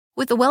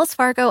With the Wells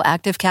Fargo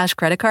Active Cash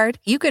Credit Card,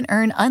 you can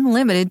earn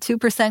unlimited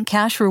 2%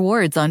 cash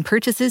rewards on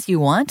purchases you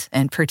want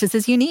and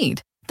purchases you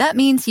need. That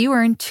means you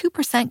earn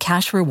 2%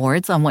 cash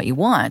rewards on what you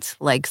want,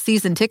 like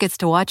season tickets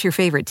to watch your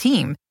favorite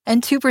team,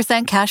 and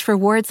 2% cash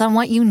rewards on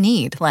what you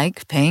need,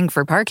 like paying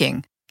for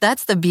parking.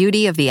 That's the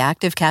beauty of the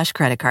Active Cash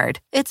Credit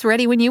Card. It's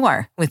ready when you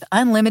are, with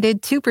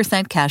unlimited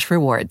 2% cash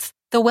rewards.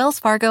 The Wells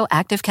Fargo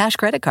Active Cash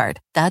Credit Card.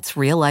 That's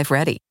real life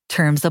ready.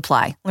 Terms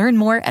apply. Learn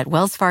more at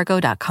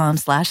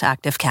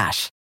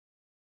wellsfargo.com/activecash.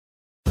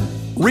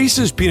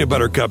 Reese's peanut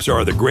butter cups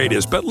are the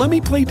greatest, but let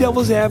me play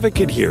devil's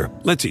advocate here.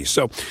 Let's see.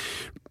 So,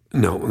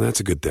 no, that's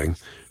a good thing.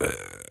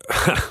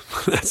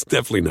 That's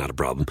definitely not a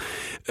problem.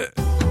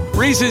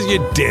 Reese's,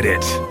 you did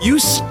it. You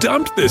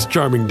stumped this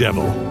charming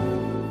devil.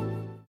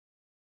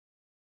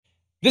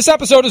 This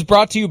episode is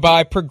brought to you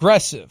by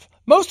Progressive.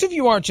 Most of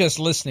you aren't just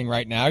listening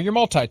right now, you're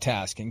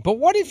multitasking. But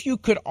what if you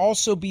could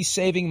also be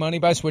saving money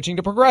by switching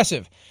to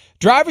Progressive?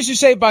 Drivers who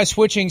save by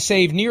switching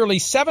save nearly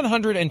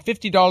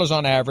 $750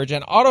 on average,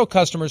 and auto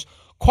customers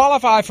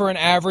qualify for an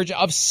average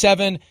of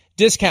 7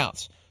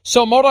 discounts.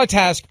 So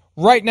multitask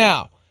right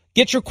now.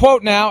 Get your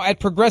quote now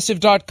at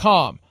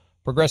Progressive.com.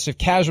 Progressive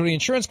Casualty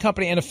Insurance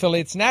Company and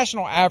affiliates.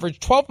 National average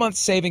 12-month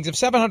savings of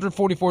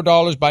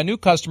 $744 by new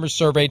customers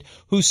surveyed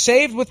who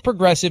saved with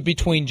Progressive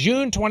between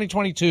June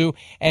 2022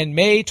 and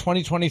May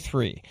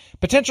 2023.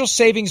 Potential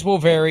savings will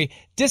vary.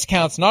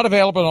 Discounts not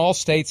available in all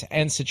states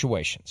and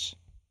situations.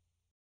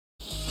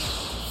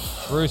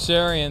 Bruce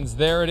Arians,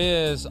 there it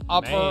is.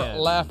 Upper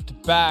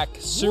left back,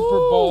 Super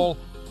Bowl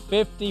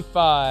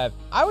 55.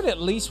 I would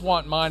at least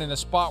want mine in a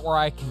spot where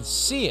I can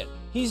see it.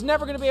 He's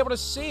never going to be able to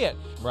see it.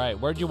 Right.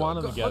 Where'd you want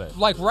him to get it?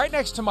 Like right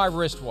next to my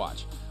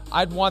wristwatch.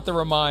 I'd want the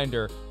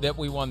reminder that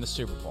we won the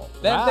Super Bowl.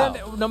 Then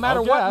no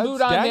matter what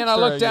mood I'm in, I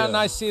look down and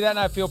I see that and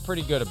I feel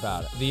pretty good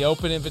about it. The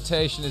open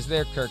invitation is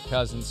there, Kirk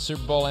Cousins.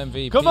 Super Bowl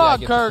MVP. Come on, I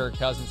get the Kirk. Kirk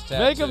Cousins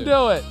tattoo. Make him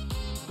do it.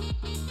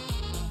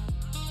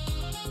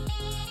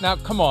 Now,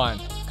 come on.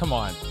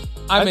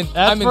 I'm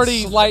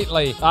pretty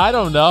slightly. I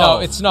don't know. No,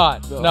 it's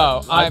not.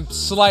 No, I'm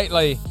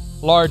slightly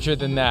larger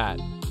than that.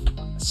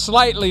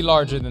 Slightly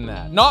larger than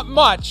that. Not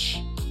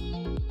much,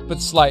 but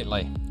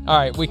slightly. All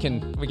right, we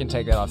can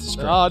take that off the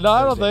screen. Oh, no,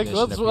 I don't think.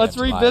 Let's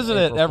revisit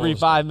it every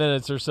 5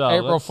 minutes or so.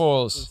 April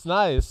Fools. It's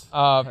nice.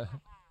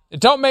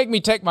 Don't make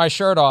me take my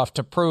shirt off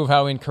to prove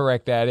how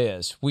incorrect that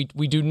is. We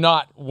do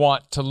not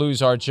want to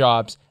lose our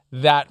jobs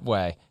that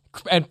way.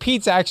 And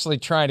Pete's actually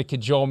trying to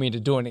cajole me into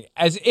doing it,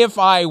 as if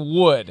I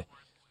would.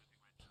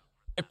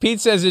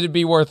 Pete says it'd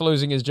be worth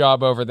losing his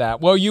job over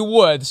that. Well, you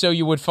would, so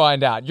you would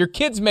find out. Your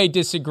kids may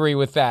disagree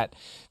with that,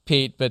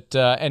 Pete, but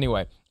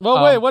anyway.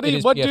 Well, wait, what do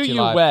you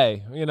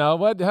weigh? You know,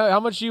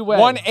 how much do you weigh?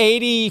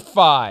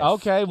 185.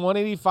 Okay,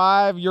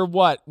 185. You're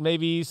what?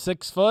 Maybe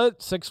 6 foot,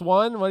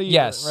 6'1"? What are you?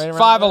 Yes, right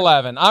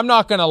 5'11". I'm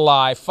not going to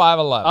lie,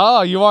 5'11".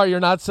 Oh, you are. You're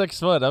not 6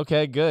 foot.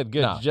 Okay, good.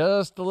 No.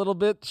 Just a little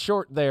bit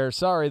short there.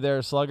 Sorry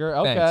there, Slugger.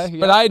 Okay. Yeah.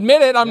 But I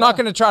admit it, I'm not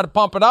going to try to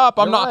pump it up.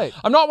 I'm right.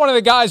 not one of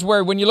the guys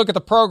where when you look at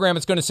the program,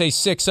 it's going to say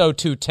 6'0",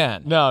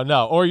 210.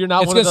 No. Or you're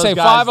not it's one of those guys.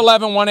 It's going to say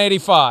 5'11",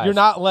 185. You're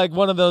not like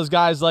one of those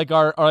guys like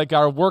our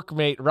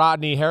workmate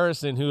Rodney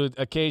Harrison, who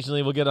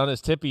occasionally will get on his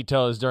tippy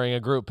toes during a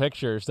group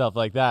picture or stuff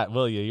like that,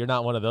 will you? You're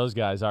not one of those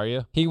guys, are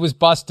you? He was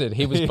busted.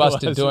 He was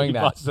busted doing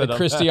that. The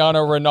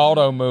Cristiano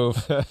Ronaldo move.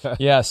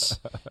 Yes.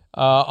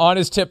 On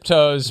his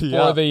tiptoes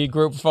for the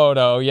group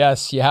photo.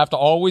 Yes, you have to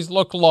always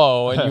look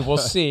low, and you will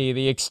see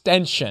the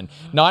extension.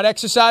 Not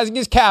exercising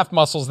his calf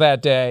muscles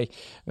that day.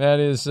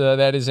 That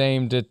is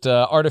aimed at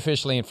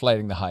artificially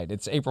inflating the height.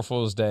 It's April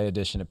Fool's Day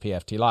edition of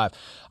PFT Live.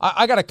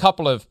 I got a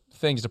couple of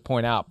things to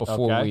point out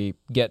before we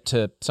get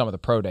to some of the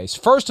pro days.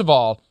 First of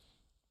all,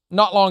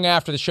 not long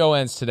after the show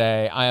ends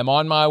today, I am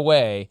on my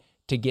way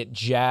to get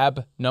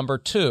jab number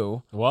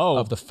 2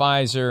 of the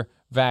Pfizer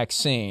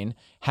vaccine.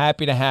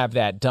 Happy to have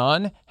that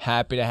done.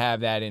 Happy to have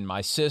that in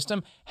my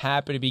system.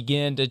 Happy to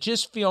begin to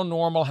just feel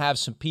normal, have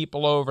some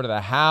people over to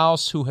the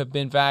house who have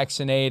been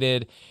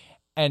vaccinated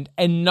and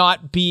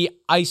not be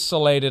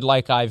isolated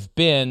like I've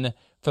been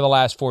for the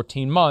last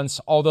 14 months,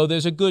 although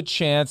there's a good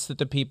chance that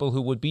the people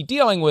who would be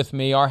dealing with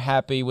me are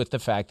happy with the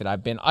fact that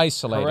I've been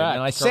isolated.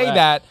 And I say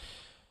that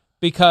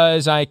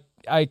because I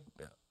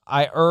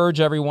urge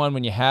everyone,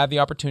 when you have the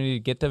opportunity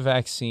to get the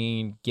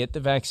vaccine, get the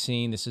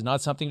vaccine. This is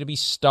not something to be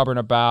stubborn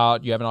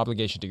about. You have an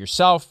obligation to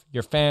yourself,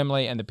 your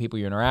family, and the people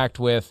you interact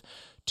with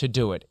to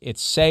do it.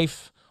 It's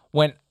safe.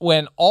 When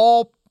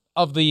all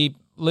of the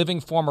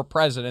living former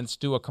presidents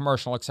do a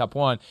commercial except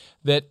one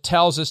that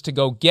tells us to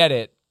go get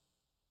it,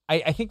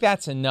 I think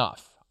that's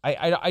enough.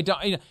 I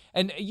don't,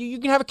 and you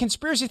can have a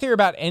conspiracy theory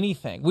about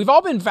anything. We've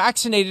all been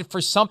vaccinated for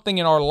something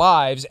in our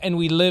lives, and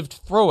we lived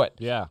through it.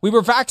 Yeah. We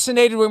were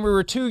vaccinated when we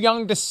were too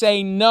young to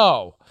say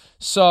no.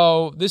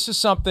 So this is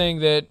something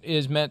that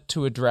is meant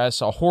to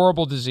address a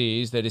horrible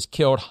disease that has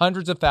killed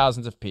hundreds of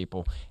thousands of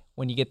people.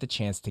 When you get the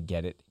chance to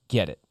get it,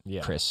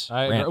 yeah. Chris.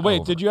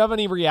 Wait, did you have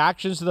any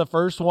reactions to the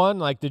first one?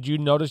 Like, did you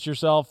notice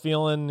yourself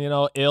feeling,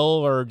 ill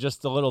or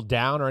just a little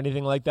down or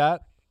anything like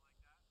that?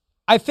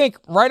 I think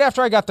right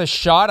after I got the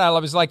shot, I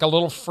was like a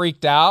little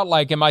freaked out.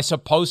 Like, am I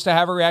supposed to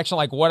have a reaction?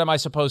 Like, what am I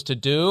supposed to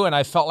do? And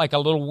I felt like a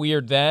little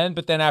weird then.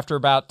 But then after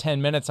about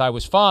 10 minutes, I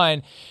was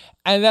fine.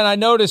 And then I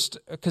noticed,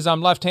 because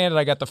I'm left-handed,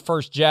 I got the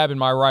first jab in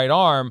my right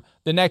arm.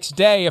 The next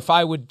day, if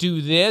I would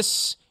do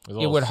this,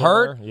 it would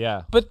hurt.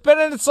 Yeah. But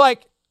then it's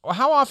like, well,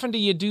 how often do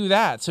you do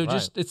that? So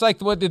just it's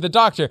like what did the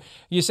doctor?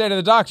 You say to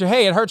the doctor,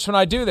 "Hey, it hurts when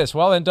I do this."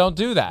 Well, then don't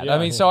do that. Yeah, I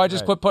mean, so I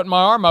just quit putting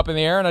my arm up in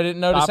the air and I didn't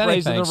notice Stop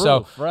anything. raising the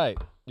roof. Right.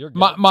 You're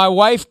good. My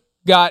wife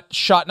got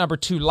shot number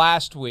 2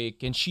 last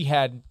week, and she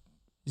had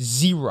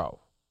 0,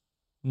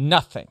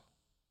 nothing,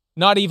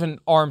 not even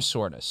arm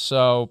soreness.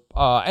 So,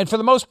 and for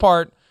the most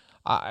part,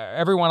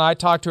 everyone I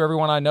talk to,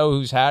 everyone I know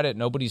who's had it,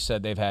 nobody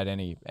said they've had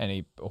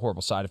any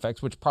horrible side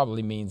effects, which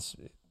probably means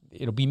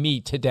it'll be me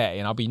today,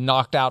 and I'll be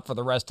knocked out for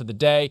the rest of the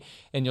day,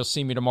 and you'll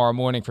see me tomorrow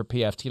morning for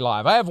PFT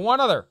Live. I have one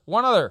other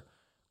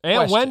And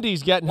question.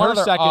 Wendy's getting her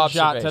second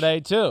shot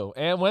today, too.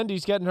 And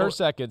Wendy's getting her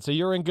second, so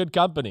you're in good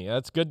company.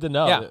 That's good to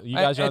know. Yeah, you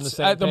guys are on the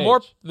same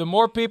page. The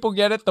more people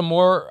get it, the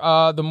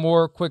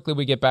more quickly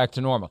we get back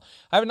to normal.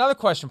 I have another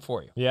question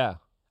for you. Yeah.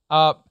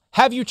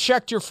 Have you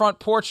checked your front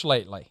porch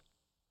lately?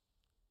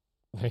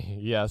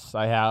 Yes,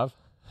 I have.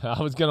 I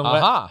was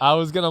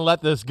gonna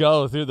let this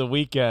go through the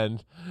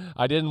weekend.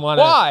 I didn't want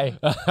to.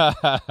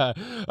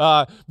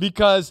 Why?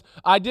 Because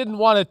I didn't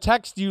want to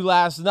text you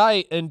last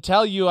night and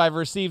tell you I've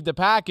received a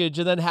package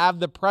and then have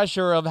the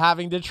pressure of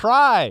having to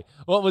try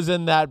what was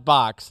in that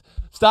box.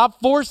 Stop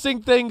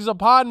forcing things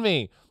upon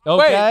me.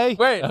 Okay.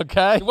 Wait.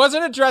 Okay. It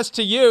wasn't addressed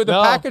to you. The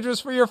package was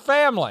for your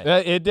family.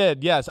 It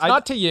did. Yes.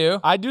 Not to you.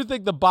 I do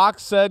think the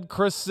box said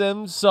Chris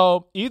Sims.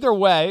 So either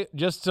way,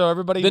 just so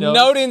everybody knows. The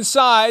note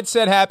inside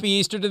said Happy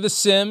Easter to the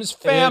Sims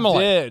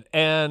family. It did.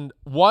 And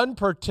one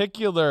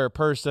particular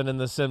person in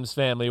the Sims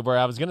family, where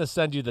I was going to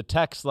send you the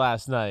text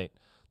last night,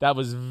 that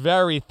was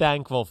very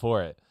thankful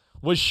for it,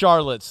 was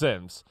Charlotte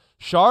Sims.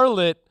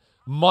 Charlotte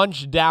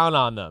munched down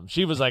on them.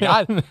 She was like,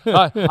 I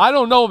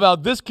don't know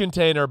about this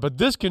container, but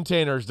this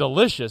container is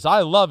delicious.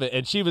 I love it.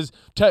 And she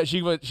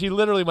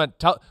literally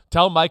went,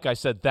 tell Mike I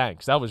said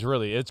thanks. That was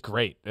it's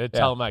great.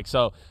 Tell Mike.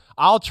 So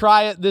I'll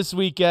try it this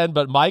weekend,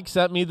 but Mike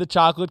sent me the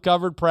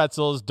chocolate-covered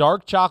pretzels,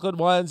 dark chocolate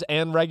ones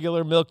and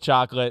regular milk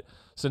chocolate.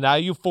 So now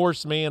you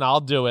force me, and I'll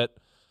do it.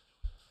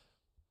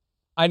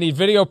 I need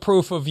video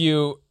proof of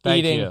you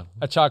eating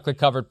a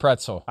chocolate-covered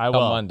pretzel I will.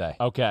 on Monday.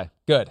 Okay.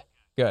 Good.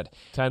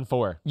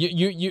 10-4.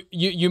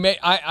 You may.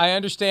 I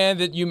understand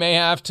that you may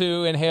have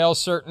to inhale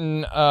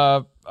certain.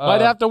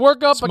 Might have to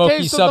work up a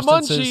case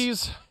substances. of the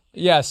munchies.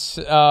 Yes,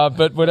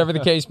 but whatever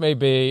the case may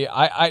be,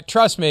 I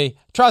trust me,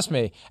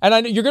 and I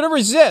know you're going to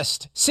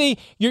resist. See,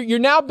 you're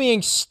now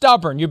being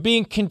stubborn. You're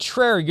being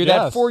contrary. You're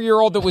that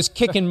 4-year-old that was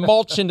kicking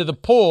mulch into the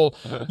pool.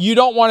 You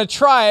don't want to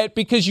try it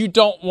because you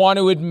don't want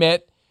to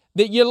admit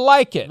that you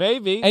like it.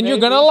 Maybe. You're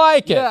going to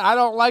like it. Yeah, I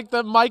don't like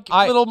that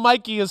little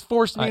Mikey has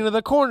forced me into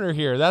the corner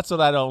here. That's what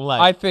I don't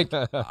like.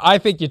 I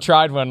think you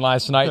tried one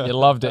last night and you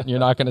loved it and you're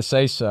not going to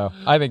say so.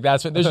 I think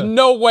that's what. There's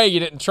no way you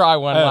didn't try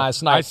one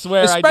last night. I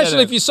swear I did.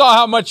 Especially if you saw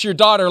how much your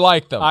daughter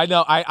liked them. I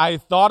know. I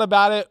thought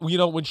about it. You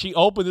know, when she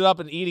opened it up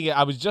and eating it,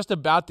 I was just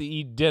about to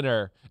eat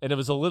dinner and it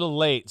was a little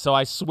late, so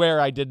I swear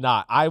I did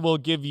not. I will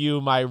give you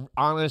my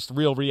honest,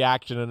 real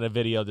reaction in a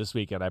video this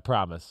weekend, I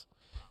promise.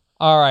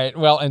 All right.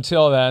 Well,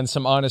 until then,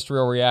 some honest,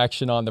 real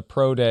reaction on the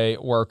Pro Day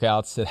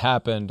workouts that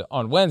happened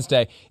on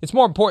Wednesday. It's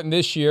more important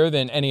this year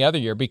than any other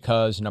year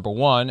because, number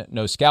one,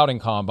 no scouting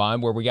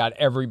combine where we got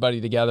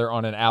everybody together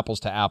on an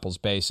apples-to-apples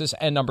basis.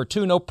 And number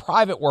two, no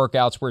private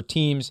workouts where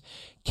teams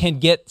can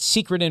get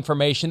secret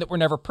information that we're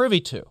never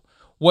privy to.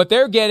 What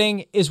they're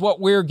getting is what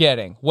we're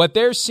getting. What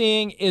they're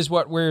seeing is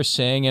what we're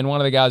seeing. And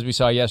one of the guys we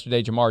saw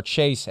yesterday, Ja'Marr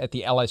Chase at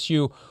the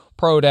LSU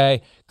Pro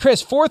Day.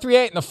 Chris,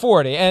 4.38 in the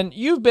 40, and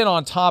you've been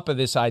on top of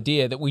this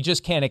idea that we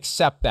just can't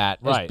accept that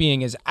as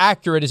being as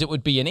accurate as it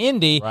would be in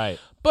Indy. Right.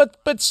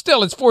 But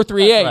still, it's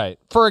 4.38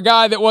 for a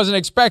guy that wasn't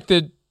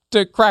expected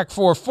to crack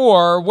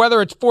 4.4.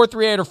 Whether it's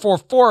 4.38 or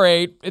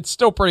 4.48, it's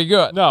still pretty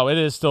good. No, it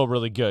is still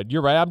really good.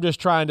 You're right. I'm just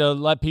trying to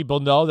let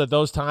people know that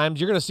those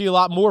times you're going to see a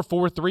lot more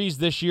 4.3s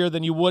this year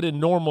than you would in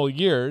normal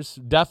years,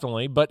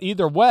 definitely. But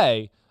either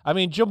way, I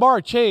mean,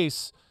 Ja'Marr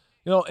Chase.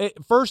 You know,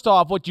 first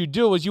off, what you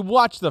do is you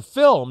watch the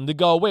film to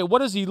go, wait, what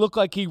does he look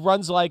like he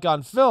runs like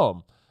on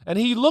film? And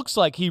he looks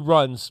like he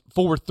runs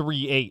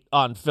 4.38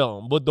 on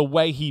film with the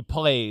way he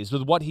plays,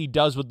 with what he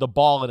does with the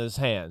ball in his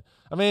hand.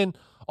 I mean,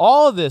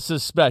 all of this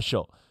is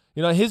special.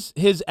 You know,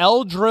 his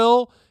L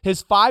drill,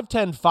 his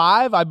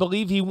 5.10.5, I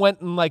believe he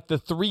went in like the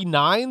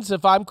 3.9s,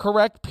 if I'm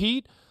correct,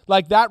 Pete.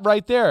 Like that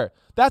right there.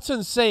 That's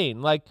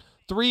insane. Like,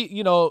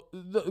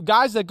 the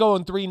guys that go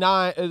in the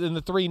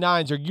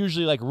 3.9s are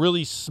usually like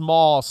really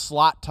small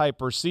slot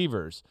type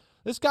receivers.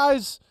 This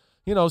guy's,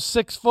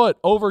 6 foot,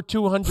 over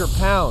 200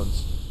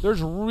 pounds.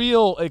 There's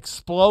real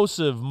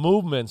explosive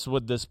movements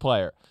with this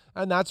player.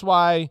 And that's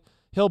why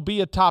he'll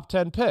be a top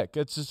 10 pick.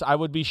 It's just, I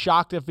would be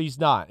shocked if he's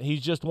not. He's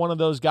just one of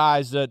those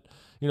guys that,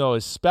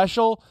 is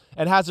special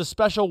and has a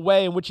special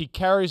way in which he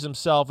carries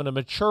himself in a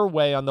mature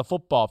way on the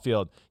football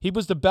field. He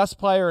was the best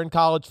player in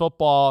college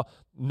football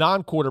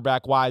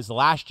non-quarterback wise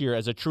last year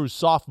as a true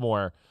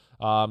sophomore.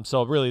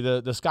 So really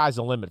the sky's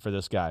the limit for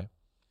this guy.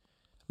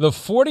 The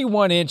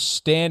 41-inch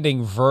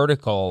standing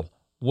vertical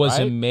was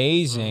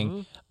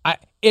amazing.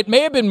 It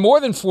may have been more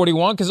than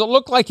 41 because it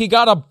looked like he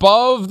got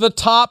above the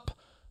top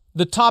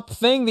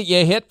thing that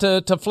you hit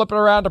to flip it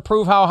around to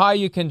prove how high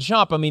you can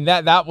jump. I mean,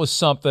 that was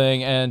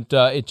something, and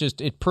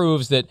it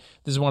proves that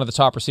this is one of the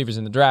top receivers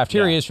in the draft.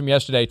 Here he is from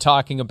yesterday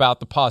talking about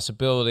the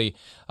possibility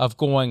of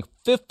going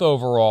 5th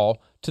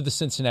overall to the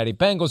Cincinnati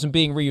Bengals and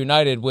being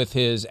reunited with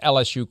his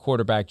LSU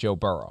quarterback, Joe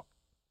Burrow.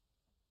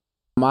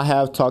 I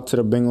have talked to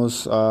the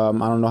Bengals.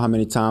 I don't know how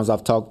many times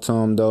I've talked to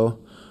them, though.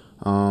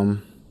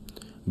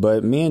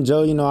 But me and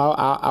Joe,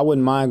 I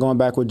wouldn't mind going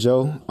back with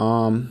Joe.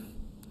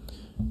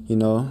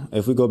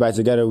 If we go back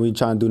together, we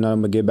try and do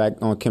nothing but get back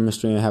on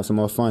chemistry and have some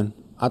more fun.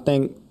 I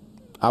think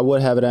I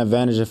would have an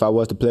advantage if I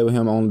was to play with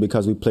him only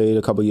because we played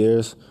a couple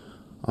years.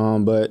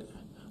 But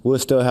we'll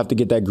still have to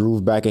get that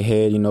groove back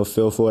ahead,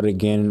 feel for it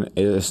again.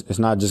 It's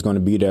not just going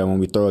to be there when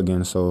we throw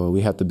again. So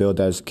we have to build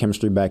that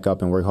chemistry back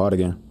up and work hard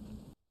again.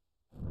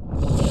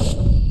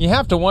 You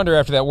have to wonder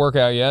after that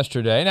workout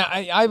yesterday. Now,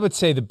 I would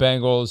say the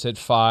Bengals at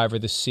 5 are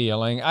the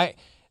ceiling.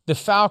 The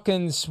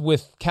Falcons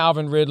with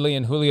Calvin Ridley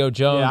and Julio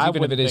Jones,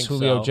 even if it is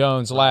Julio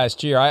Jones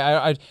last year,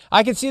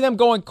 I could see them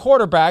going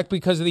quarterback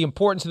because of the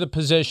importance of the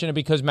position and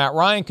because Matt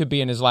Ryan could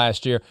be in his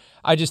last year.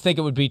 I just think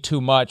it would be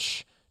too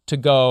much to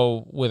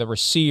go with a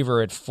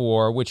receiver at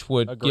 4, which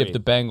would give the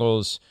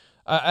Bengals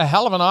a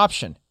hell of an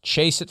option.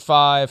 Chase at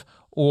 5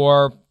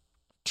 or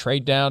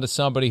trade down to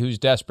somebody who's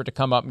desperate to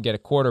come up and get a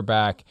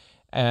quarterback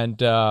and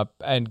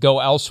go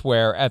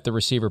elsewhere at the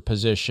receiver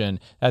position.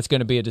 That's going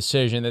to be a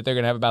decision that they're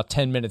going to have about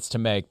 10 minutes to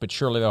make, but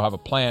surely they'll have a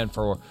plan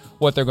for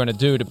what they're going to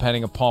do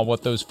depending upon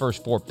what those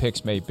first 4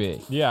 picks may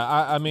be. Yeah,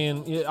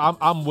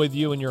 I'm with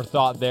you in your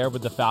thought there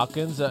with the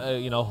Falcons.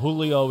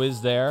 Julio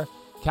is there.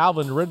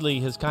 Calvin Ridley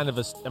has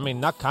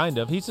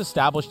he's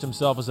established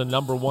himself as a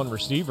number 1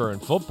 receiver in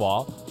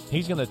football.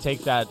 He's going to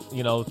take that,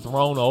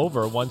 throne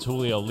over once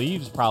Julio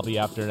leaves probably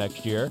after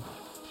next year.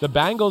 The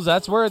Bengals,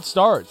 that's where it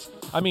starts.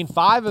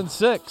 5 and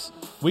 6,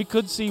 we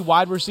could see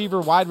wide receiver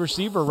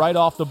right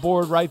off the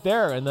board right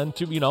there. And then,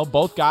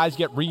 both guys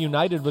get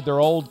reunited with their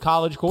old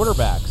college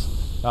quarterbacks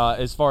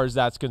as far as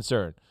that's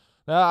concerned.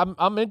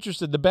 I'm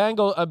interested. The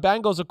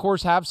Bengals, of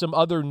course, have some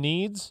other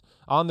needs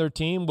on their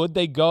team. Would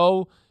they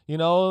go,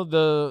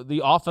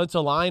 the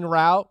offensive line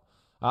route?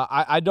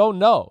 I don't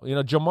know.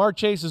 Ja'Marr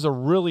Chase is a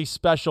really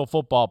special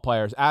football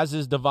player, as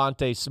is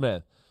Devontae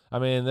Smith.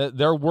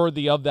 They're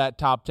worthy of that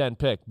top 10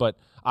 pick, but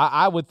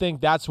I would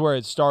think that's where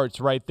it starts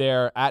right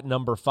there at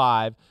number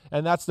 5,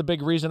 and that's the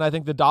big reason I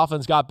think the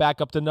Dolphins got back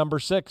up to number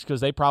 6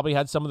 because they probably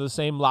had some of the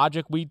same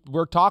logic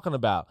we're talking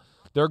about.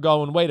 They're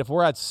going, wait, if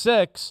we're at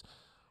 6,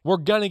 we're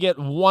going to get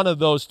one of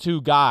those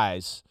 2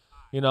 guys,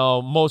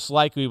 most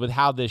likely with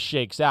how this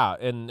shakes out,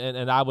 and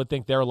I would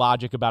think their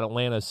logic about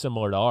Atlanta is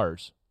similar to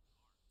ours.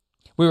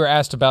 We were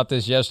asked about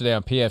this yesterday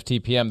on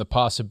PFTPM, the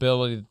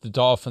possibility that the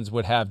Dolphins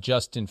would have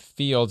Justin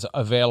Fields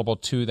available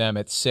to them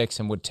at 6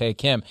 and would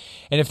take him.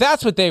 And if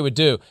that's what they would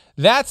do,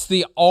 that's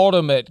the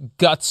ultimate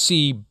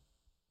gutsy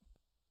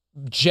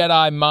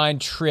Jedi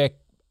mind trick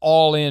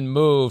all-in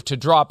move to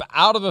drop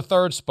out of the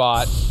 3rd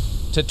spot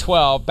to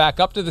 12, back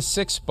up to the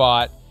 6th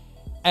spot,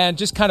 and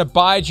just kind of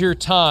bide your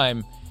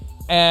time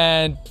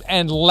and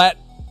let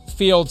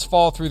Fields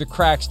fall through the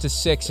cracks to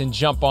 6 and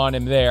jump on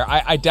him there.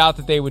 I doubt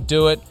that they would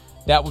do it.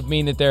 That would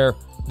mean that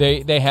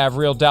they have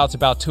real doubts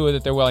about Tua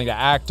that they're willing to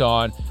act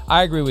on.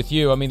 I agree with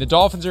you. The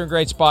Dolphins are in a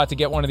great spot to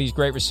get one of these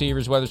great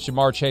receivers, whether it's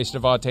Ja'Marr Chase or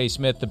Devontae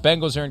Smith. The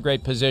Bengals are in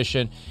great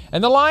position,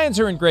 and the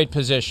Lions are in great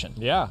position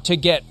to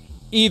get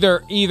either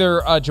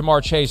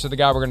Ja'Marr Chase or the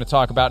guy we're going to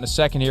talk about in a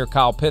second here,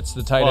 Kyle Pitts,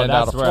 the tight end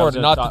out of Florida.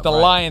 Not that the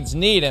Lions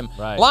need him.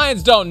 Right.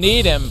 Lions don't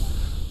need him,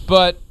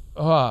 but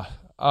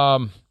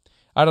I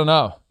don't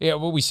know. Yeah,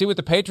 well, we see what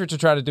the Patriots are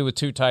trying to do with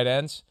 2 tight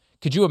ends.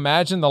 Could you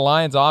imagine the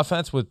Lions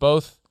offense with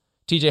both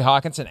TJ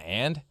Hawkinson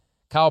and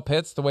Kyle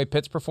Pitts, the way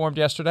Pitts performed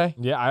yesterday?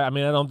 Yeah, I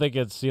don't think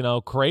it's,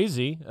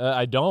 crazy.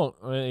 I don't.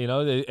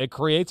 It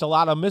creates a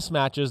lot of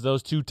mismatches,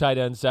 those 2 tight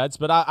end sets.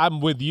 But I'm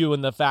with you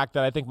in the fact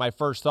that I think my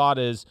first thought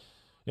is,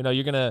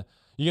 you're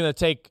gonna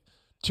take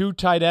 2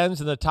 tight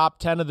ends in the top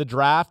 10 of the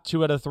draft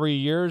 2 out of 3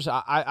 years.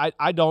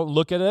 I don't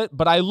look at it,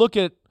 but I look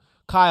at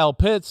Kyle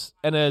Pitts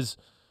and as,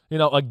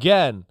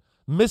 again,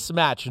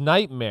 mismatch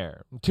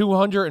nightmare.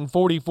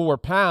 244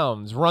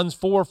 pounds, runs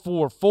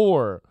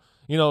 4.44.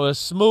 As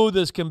smooth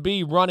as can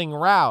be running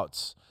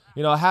routes,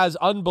 has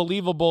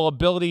unbelievable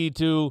ability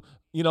to,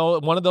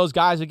 one of those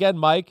guys, again,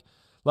 Mike,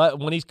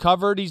 when he's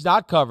covered, he's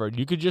not covered.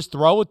 You could just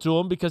throw it to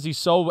him because he's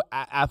so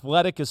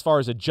athletic as far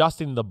as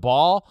adjusting the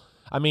ball.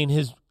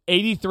 His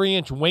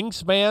 83-inch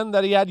wingspan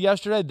that he had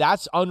yesterday,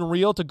 that's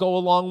unreal to go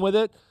along with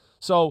it.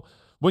 So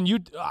when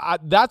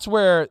that's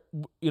where,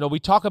 we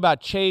talk about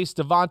Chase,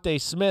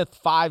 Devontae Smith,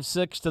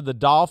 5'6" to the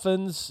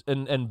Dolphins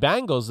and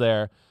Bengals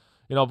there.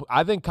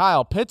 I think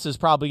Kyle Pitts is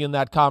probably in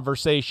that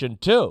conversation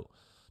too,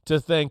 to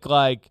think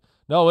like,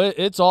 No,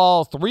 it's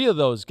all three of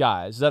those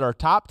guys that are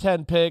top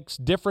 10 picks,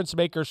 difference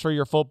makers for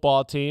your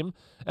football team.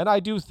 And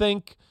I do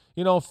think,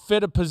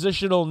 fit a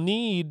positional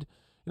need,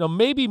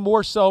 maybe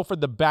more so for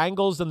the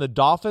Bengals than the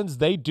Dolphins.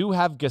 They do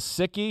have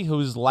Gesicki,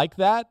 who's like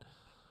that.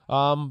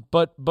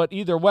 But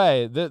either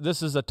way,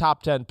 this is a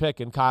top 10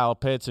 pick in Kyle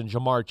Pitts and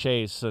Ja'Marr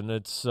Chase, and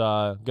it's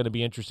going to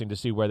be interesting to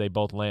see where they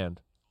both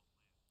land.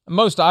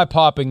 Most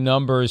eye-popping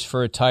numbers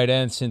for a tight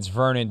end since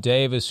Vernon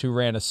Davis, who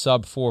ran a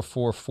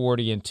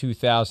sub-4.40 in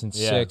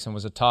 2006 and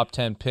was a top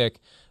 10 pick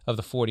of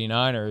the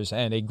 49ers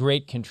and a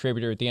great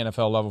contributor at the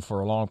NFL level for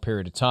a long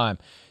period of time.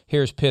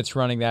 Here's Pitts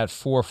running that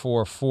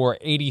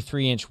 4.44,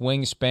 83-inch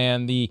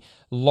wingspan, the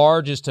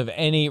largest of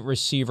any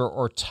receiver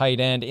or tight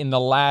end in the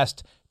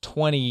last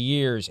 20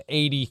 years.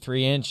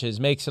 83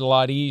 inches makes it a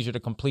lot easier to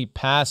complete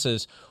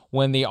passes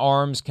when the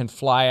arms can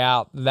fly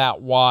out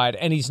that wide.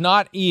 And he's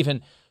not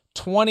even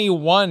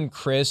 21,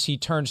 Chris. He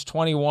turns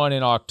 21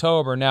 in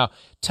October. Now,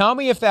 tell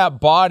me if that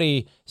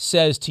body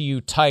says to you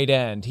tight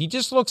end. He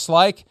just looks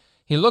like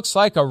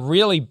a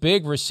really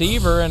big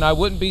receiver, and I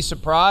wouldn't be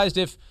surprised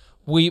if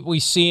we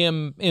see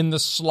him in the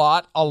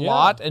slot a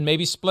lot and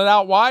maybe split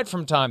out wide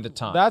from time to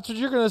time. That's what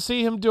you're going to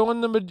see him doing.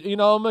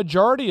 The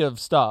majority of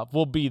stuff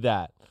will be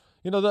that.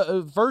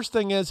 The first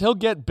thing is he'll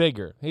get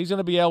bigger. He's going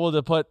to be able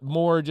to put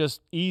more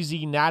just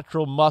easy,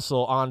 natural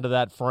muscle onto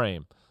that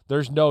frame.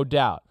 There's no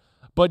doubt.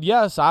 But,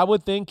 yes, I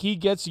would think he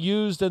gets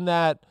used in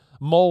that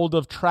mold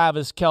of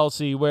Travis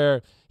Kelce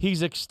where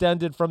he's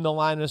extended from the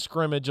line of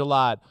scrimmage a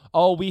lot.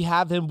 Oh, we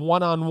have him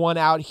one-on-one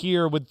out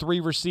here with three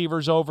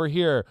receivers over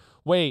here.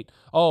 Wait,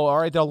 all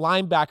right, the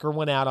linebacker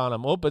went out on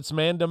him. Oh, it's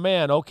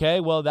man-to-man.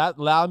 Okay, well, that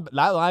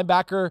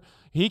linebacker,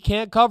 he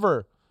can't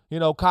cover,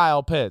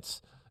 Kyle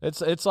Pitts.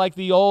 It's like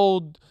the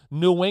old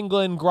New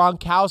England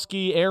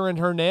Gronkowski, Aaron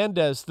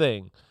Hernandez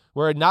thing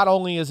where not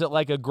only is it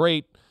like a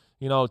great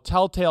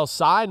telltale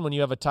sign when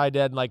you have a tight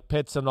end like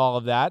Pitts and all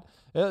of that.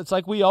 It's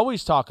like we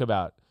always talk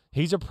about.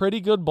 He's a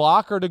pretty good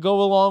blocker to go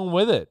along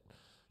with it.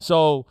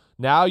 So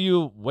now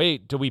do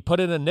we put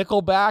in a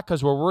nickel back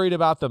because we're worried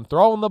about them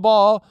throwing the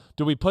ball?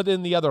 Do we put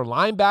in the other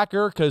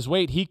linebacker because,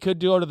 he could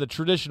go to the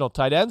traditional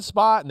tight end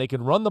spot and they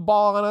can run the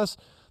ball on us?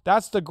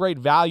 That's the great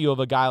value of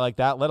a guy like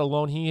that, let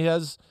alone he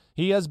has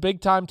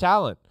big-time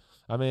talent.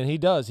 I mean, he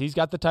does. He's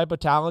got the type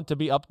of talent to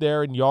be up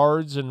there in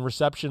yards and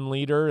reception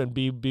leader and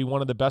be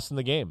one of the best in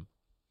the game.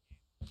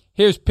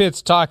 Here's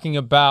Pitts talking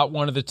about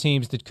one of the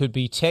teams that could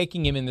be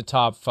taking him in the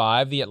top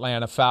 5, the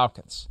Atlanta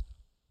Falcons.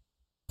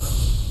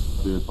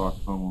 I did talk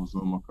to him on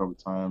Zoom a couple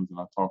of times, and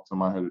I talked to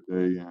him out here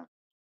today, and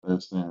they're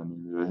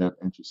saying they have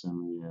interest in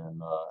me.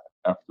 And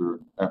after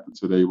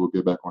today, we'll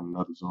get back on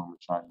another Zoom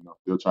and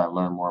they'll try and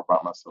learn more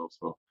about myself.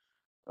 So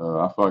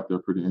I feel like they're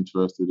pretty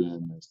interested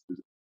in this.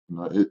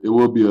 It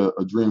will be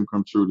a dream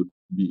come true to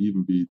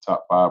be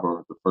top 5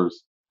 or the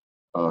first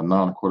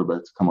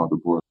non-quarterback to come off the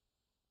board.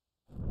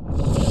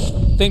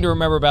 Thing to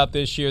remember about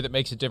this year that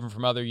makes it different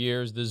from other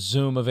years, the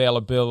Zoom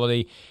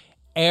availability.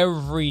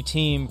 Every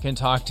team can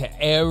talk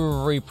to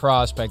every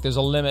prospect. There's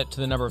a limit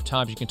to the number of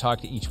times you can talk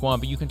to each one,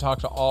 but you can talk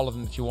to all of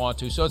them if you want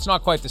to. So it's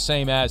not quite the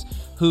same as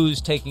who's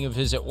taking a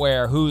visit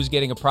where, who's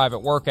getting a private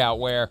workout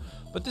where.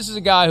 But this is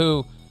a guy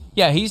who,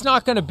 he's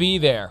not going to be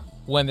there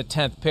when the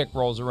 10th pick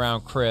rolls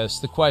around, Chris.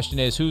 The question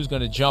is who's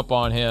going to jump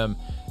on him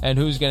and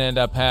who's going to end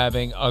up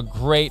having a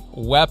great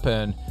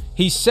weapon.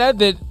 He said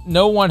that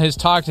no one has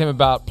talked to him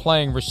about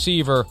playing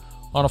receiver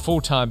on a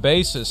full-time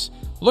basis.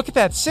 Look at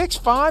that,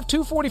 6'5",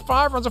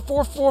 245, runs a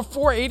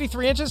 4.44,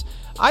 83 inches.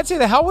 I'd say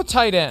the hell with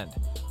tight end.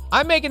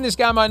 I'm making this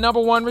guy my number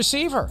 1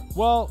 receiver.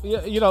 Well,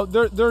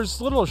 there's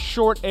little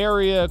short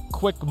area,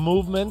 quick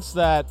movements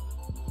that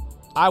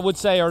I would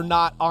say are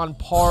not on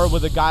par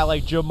with a guy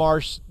like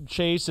Ja'Marr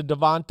Chase and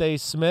Devontae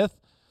Smith,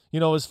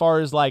 as far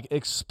as like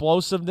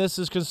explosiveness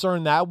is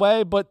concerned that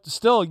way. But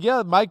still,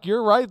 Mike,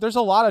 you're right. There's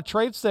a lot of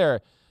traits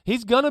there.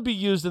 He's going to be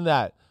used in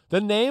that. The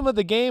name of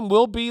the game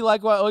will be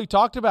like what we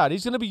talked about.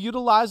 He's going to be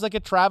utilized like a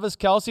Travis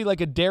Kelce, like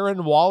a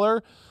Darren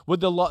Waller with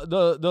the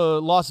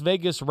Las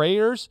Vegas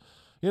Raiders.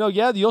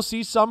 You'll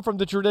see some from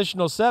the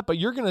traditional set, but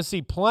you're going to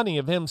see plenty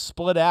of him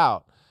split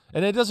out.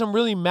 And it doesn't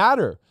really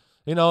matter.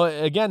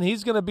 Again,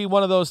 he's going to be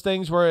one of those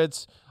things where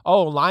it's,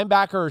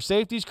 linebacker or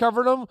safety's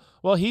covered him.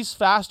 Well, he's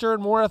faster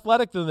and more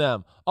athletic than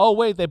them. Oh,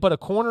 wait, they put a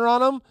corner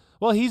on him?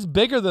 Well, he's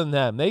bigger than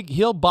them.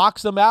 He'll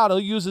box them out. He'll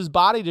use his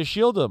body to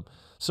shield them.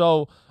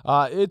 So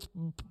it's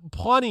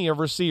plenty of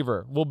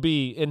receiver will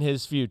be in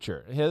his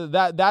future.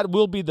 That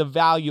will be the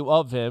value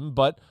of him.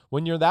 But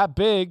when you're that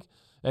big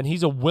and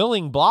he's a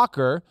willing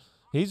blocker,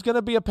 he's going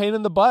to be a pain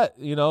in the butt,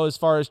 as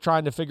far as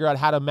trying to figure out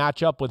how to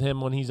match up with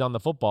him when he's on the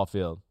football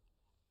field.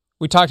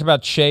 We talked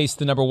about Chase,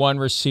 the number 1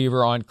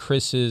 receiver on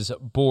Chris's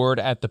board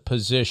at the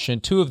position.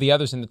 2 of the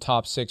others in the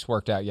top 6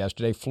 worked out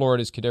yesterday.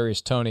 Florida's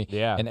Kadarius Toney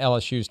and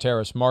LSU's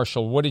Terrace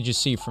Marshall. What did you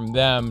see from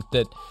them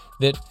that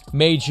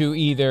made you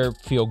either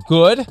feel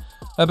good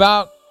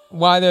about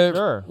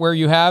where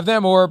you have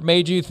them, or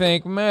made you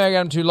think, man, I got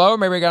them too low,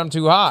 maybe I got them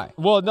too high?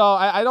 Well, no,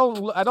 I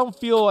don't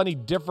feel any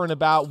different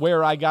about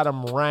where I got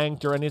him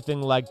ranked or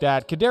anything like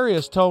that.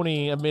 Kadarius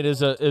Toney, I mean,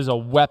 is a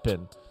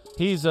weapon.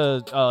 He's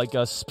like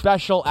a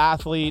special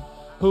athlete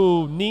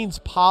who needs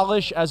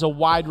polish as a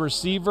wide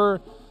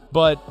receiver,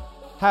 but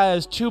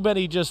has too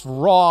many just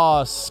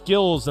raw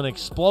skills and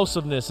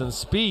explosiveness and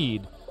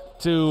speed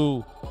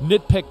to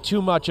nitpick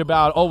too much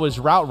about, his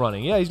route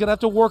running. Yeah, he's going to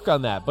have to work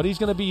on that, but he's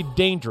going to be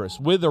dangerous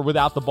with or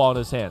without the ball in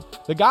his hand.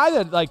 The guy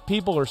that like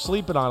people are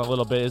sleeping on a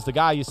little bit is the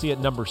guy you see at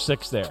number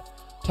 6 there,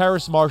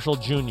 Terrace Marshall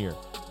Jr.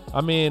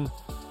 I mean,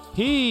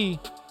 he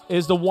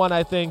is the one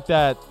I think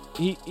that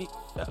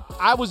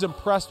I was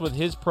impressed with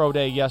his pro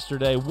day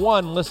yesterday.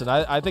 One, listen,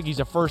 I think he's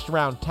a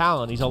first-round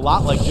talent. He's a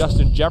lot like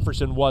Justin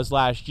Jefferson was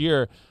last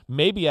year,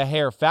 maybe a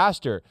hair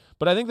faster.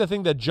 But I think the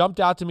thing that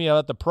jumped out to me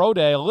at the pro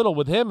day a little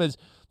with him is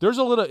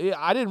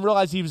I didn't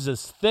realize he was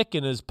as thick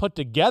and as put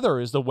together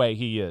as the way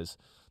he is.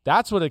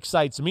 That's what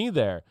excites me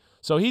there.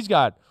 So he's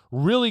got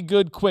really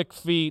good quick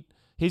feet.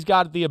 He's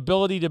got the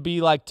ability to be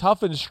like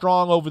tough and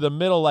strong over the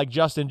middle like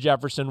Justin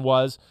Jefferson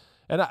was.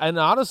 And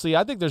honestly,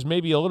 I think there's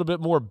maybe a little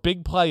bit more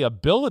big play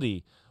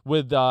ability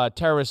with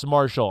Terrace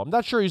Marshall. I'm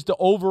not sure he's the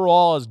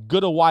overall as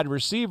good a wide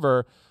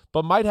receiver,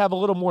 but might have a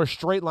little more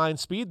straight line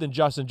speed than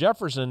Justin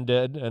Jefferson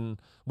did. And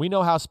we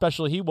know how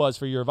special he was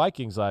for your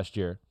Vikings last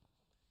year.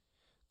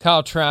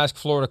 Kyle Trask,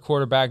 Florida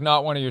quarterback,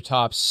 not one of your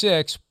top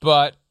 6,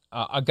 but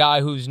a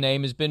guy whose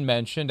name has been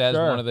mentioned as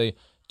one of the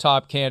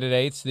top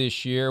candidates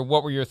this year.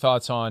 What were your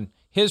thoughts on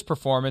his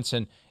performance,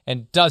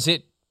 and does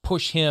it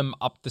push him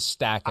up the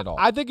stack at all?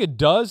 I think it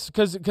does,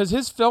 because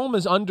his film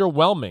is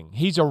underwhelming.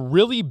 He's a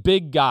really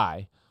big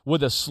guy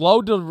with a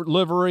slow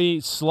delivery,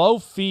 slow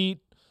feet.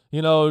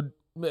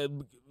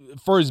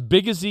 For as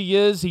big as he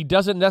is, he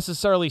doesn't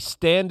necessarily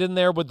stand in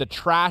there with the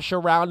trash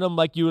around him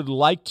like you would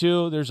like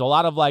to. There's a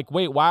lot of like,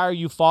 wait, why are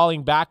you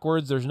falling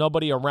backwards? There's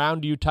nobody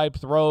around you type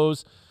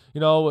throws.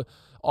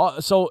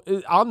 So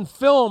on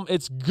film,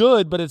 it's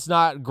good, but it's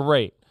not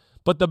great.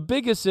 But the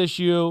biggest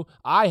issue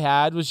I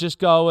had was just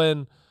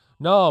going,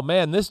 no,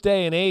 man, this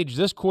day and age,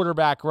 this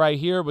quarterback right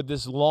here with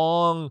this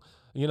long,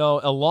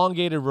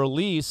 elongated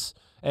release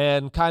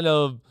and kind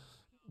of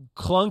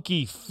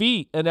clunky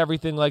feet and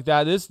everything like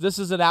that, this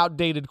is an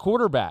outdated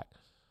quarterback.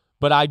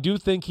 But I do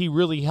think he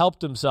really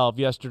helped himself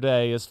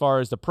yesterday as far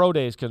as the pro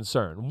day is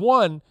concerned.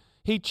 One,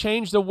 he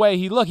changed the way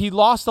he looked. He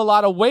lost a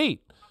lot of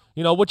weight,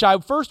 which I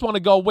first want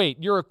to go, wait,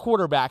 you're a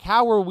quarterback.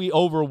 How are we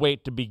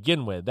overweight to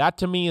begin with? That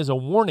to me is a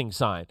warning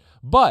sign.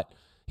 But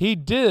he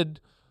did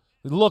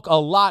look a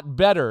lot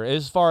better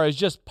as far as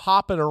just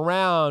popping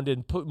around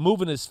and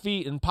moving his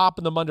feet and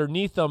popping them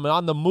underneath him and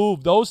on the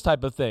move, those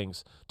type of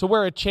things, to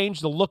where it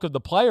changed the look of the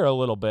player a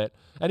little bit.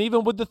 And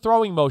even with the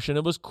throwing motion,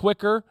 it was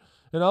quicker,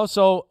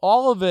 so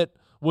all of it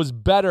was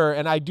better,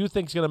 and I do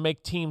think it's going to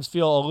make teams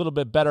feel a little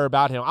bit better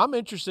about him. I'm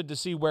interested to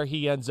see where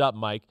he ends up,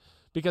 Mike,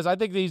 because I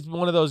think he's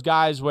one of those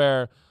guys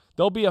where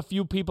there'll be a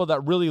few people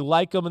that really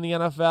like him in the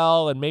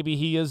NFL, and maybe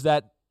he is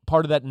that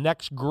part of that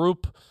next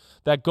group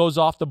that goes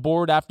off the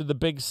board after the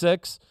Big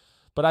 6.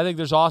 But I think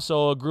there's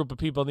also a group of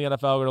people in the NFL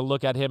who are going to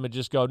look at him and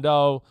just go,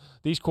 no,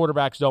 these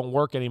quarterbacks don't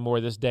work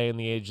anymore this day and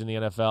the age in the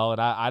NFL,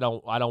 and I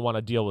don't want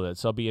to deal with it.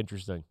 So it'll be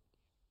interesting.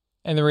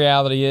 And the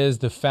reality is,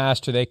 the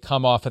faster they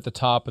come off at the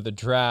top of the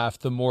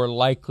draft, the more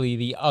likely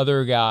the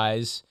other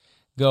guys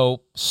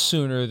go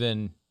sooner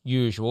than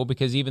usual,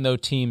 because even though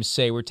teams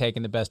say we're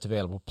taking the best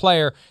available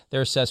player,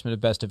 their assessment of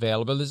best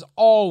available is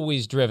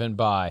always driven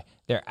by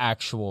their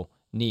actual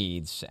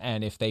needs.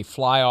 And if they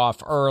fly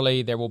off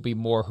early, there will be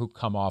more who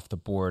come off the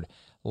board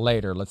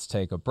later. Let's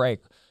take a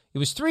break. It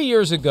was 3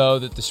 years ago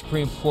that the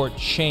Supreme Court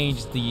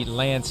changed the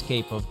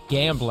landscape of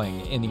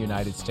gambling in the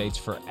United States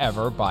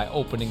forever by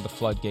opening the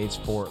floodgates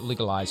for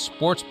legalized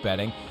sports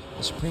betting.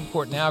 The Supreme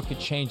Court now could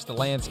change the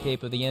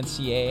landscape of the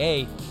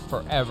NCAA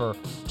forever,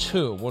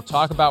 too. We'll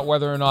talk about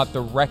whether or not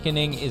the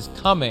reckoning is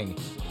coming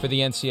for the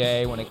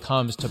NCAA when it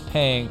comes to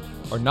paying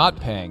or not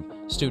paying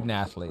student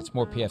athletes.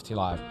 More PFT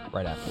Live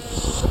right after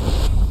this.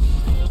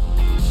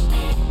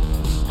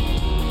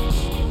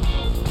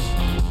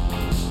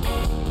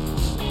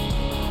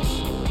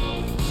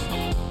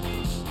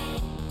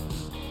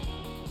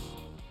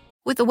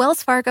 With the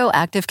Wells Fargo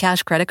Active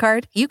Cash Credit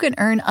Card, you can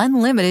earn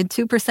unlimited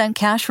 2%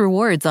 cash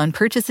rewards on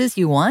purchases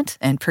you want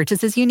and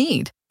purchases you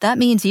need. That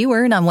means you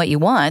earn on what you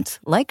want,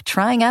 like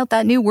trying out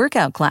that new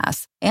workout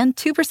class, and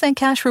 2%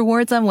 cash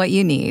rewards on what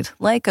you need,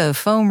 like a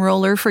foam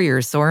roller for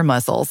your sore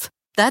muscles.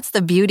 That's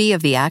the beauty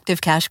of the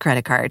Active Cash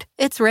Credit Card.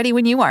 It's ready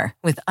when you are,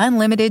 with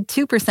unlimited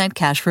 2%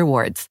 cash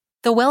rewards.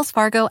 The Wells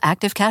Fargo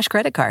Active Cash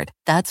Credit Card.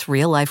 That's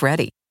real life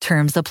ready.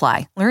 Terms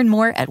apply. Learn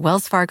more at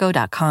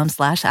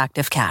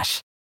wellsfargo.com/activecash.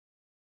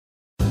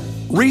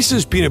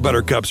 Reese's peanut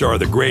butter cups are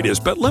the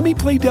greatest, but let me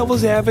play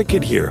devil's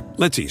advocate here.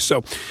 Let's see.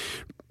 So,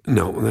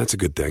 no, that's a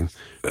good thing.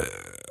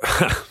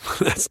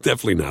 That's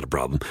definitely not a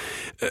problem.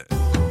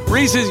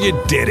 Reese's, you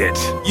did it.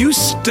 You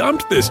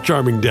stumped this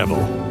charming devil.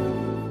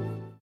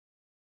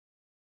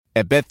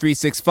 At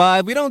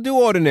Bet365, we don't do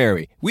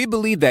ordinary. We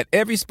believe that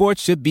every sport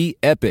should be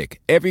epic.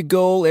 Every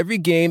goal, every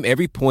game,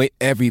 every point,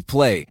 every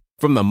play.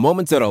 From the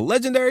moments that are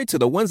legendary to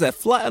the ones that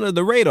fly under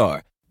the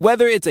radar.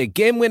 Whether it's a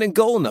game-winning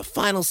goal in the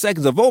final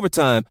seconds of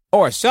overtime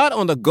or a shot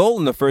on the goal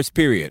in the first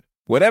period.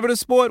 Whatever the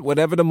sport,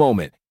 whatever the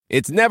moment.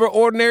 It's never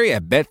ordinary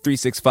at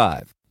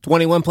Bet365.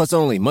 21 plus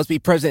only. Must be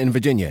present in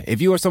Virginia. If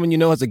you or someone you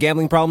know has a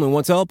gambling problem and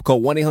wants help, call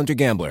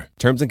 1-800-GAMBLER.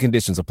 Terms and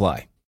conditions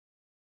apply.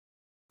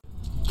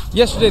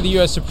 Yesterday, the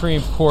U.S.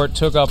 Supreme Court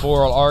took up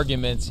oral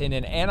arguments in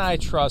an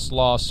antitrust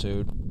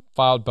lawsuit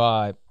filed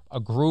by a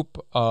group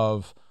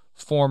of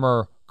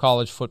former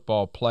college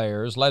football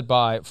players, led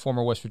by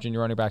former West Virginia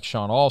running back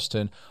Sean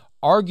Alston,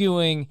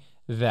 arguing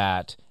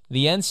that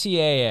the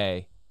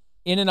NCAA,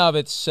 in and of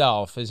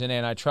itself, is an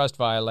antitrust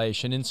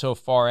violation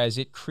insofar as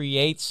it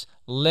creates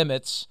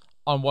limits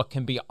on what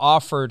can be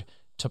offered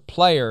to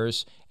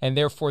players, and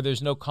therefore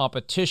there's no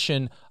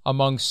competition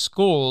among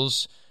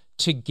schools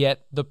to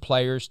get the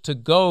players to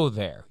go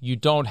there. You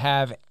don't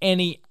have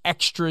any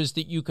extras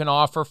that you can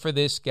offer for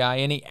this guy,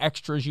 any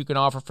extras you can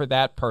offer for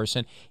that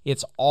person.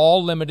 It's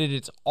all limited.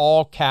 It's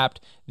all capped.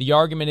 The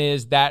argument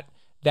is that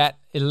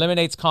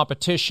eliminates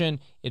competition.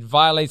 It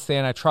violates the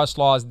antitrust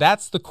laws.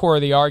 That's the core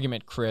of the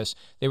argument, Chris.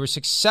 They were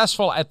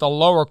successful at the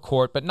lower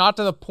court, but not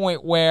to the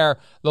point where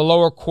the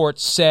lower court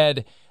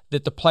said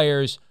that the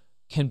players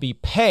can be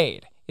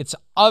paid. It's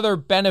other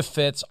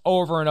benefits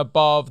over and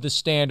above the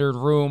standard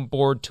room,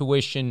 board,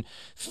 tuition,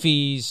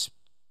 fees,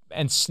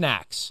 and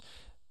snacks.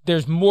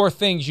 There's more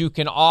things you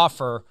can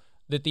offer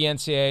that the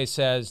NCAA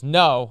says,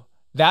 no,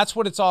 that's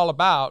what it's all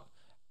about.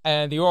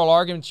 And the oral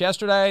arguments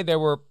yesterday, there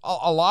were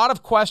a lot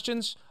of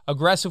questions,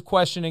 aggressive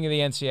questioning of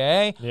the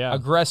NCAA,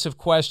 aggressive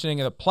questioning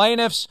of the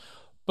plaintiffs,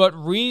 but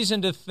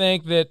reason to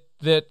think that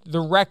the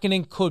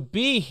reckoning could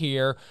be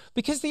here,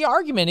 because the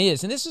argument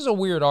is, and this is a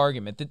weird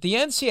argument, that the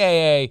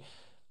NCAA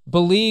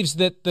believes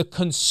that the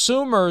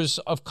consumers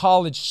of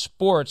college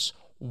sports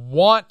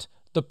want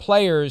the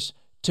players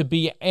to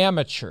be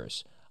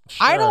amateurs.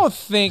 Sure. I don't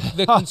think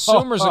the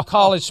consumers of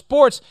college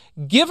sports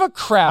give a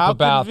crap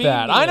about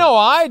that. I know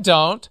I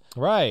don't.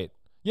 Right.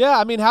 Yeah,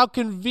 I mean, how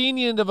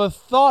convenient of a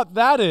thought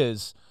that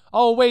is.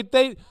 Oh, wait,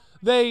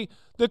 the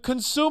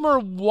consumer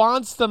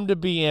wants them to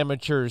be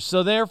amateurs,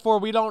 so therefore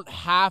we don't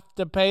have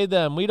to pay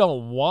them. We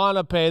don't want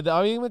to pay them.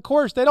 I mean, of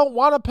course, they don't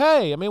want to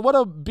pay. I mean, what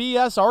a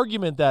BS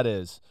argument that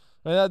is.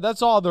 I mean,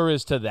 that's all there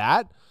is to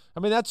that. I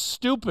mean, that's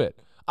stupid.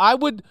 I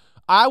would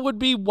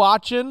be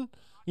watching,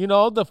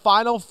 the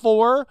Final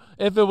Four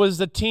if it was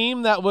the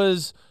team that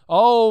was,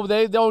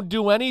 they don't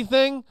do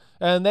anything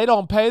and they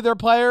don't pay their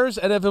players,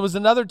 and if it was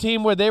another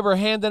team where they were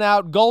handing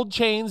out gold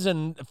chains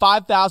and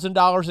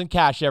 $5,000 in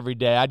cash every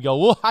day, I'd go,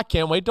 well, I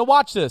can't wait to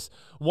watch this.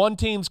 One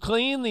team's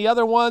clean, the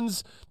other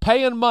one's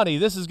paying money.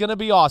 This is going to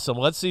be awesome.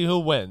 Let's see who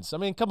wins. I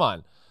mean, come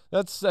on.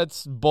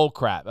 That's bull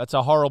crap. That's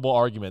a horrible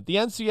argument. The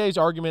NCAA's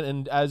argument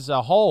and as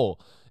a whole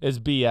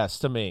is BS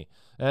to me.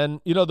 And,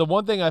 the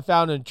one thing I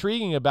found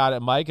intriguing about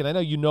it, Mike, and I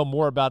know you know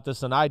more about this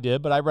than I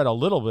did, but I read a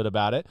little bit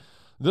about it.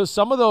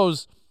 Some of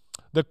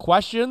the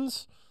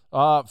questions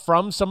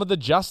from some of the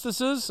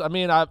justices, I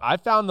mean, I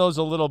found those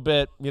a little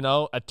bit,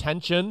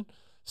 attention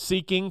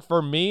seeking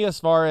for me as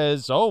far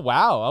as, oh,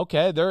 wow,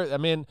 okay.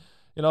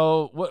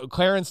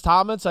 Clarence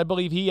Thomas, I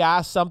believe he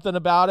asked something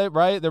about it,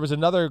 right? There was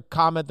another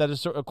comment that,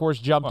 of course,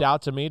 jumped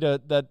out to me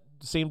that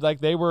seemed like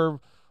they were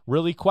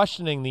really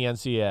questioning the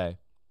NCAA.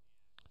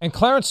 And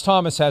Clarence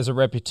Thomas has a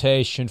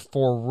reputation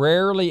for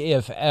rarely,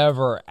 if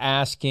ever,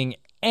 asking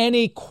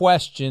any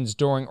questions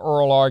during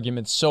oral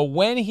arguments. So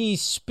when he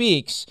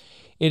speaks,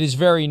 it is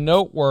very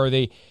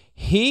noteworthy.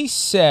 He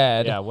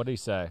said... Yeah, what did he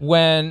say?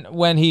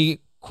 When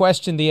he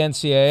questioned the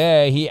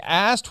NCAA, he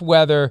asked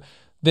whether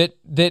that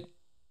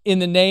in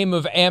the name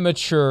of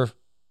amateur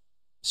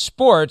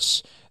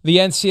sports, the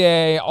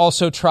NCAA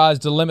also tries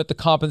to limit the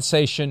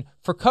compensation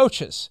for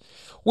coaches,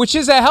 which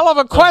is a hell of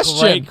a question.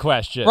 Great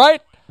question.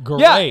 Right?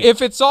 Great. Yeah,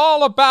 if it's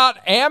all about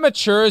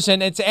amateurs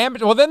and it's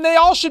amateur, well, then they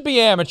all should be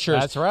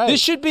amateurs. That's right. This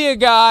should be a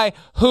guy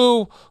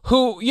who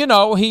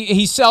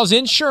he sells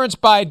insurance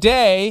by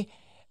day,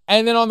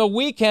 and then on the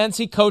weekends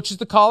he coaches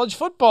the college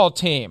football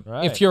team.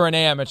 Right. If you're an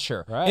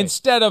amateur, right.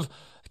 Instead of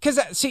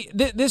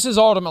this is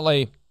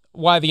ultimately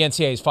why the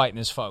NCAA is fighting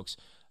this, folks.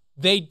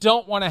 They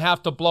don't want to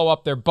have to blow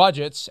up their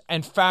budgets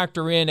and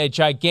factor in a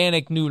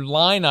gigantic new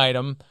line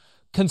item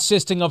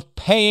consisting of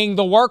paying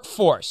the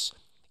workforce.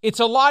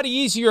 It's a lot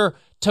easier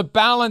to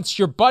balance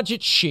your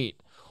budget sheet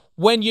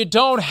when you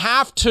don't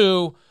have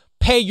to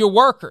pay your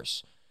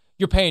workers.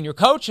 You're paying your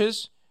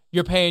coaches,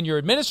 you're paying your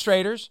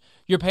administrators,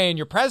 you're paying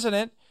your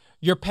president,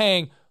 you're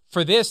paying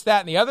for this,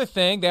 that, and the other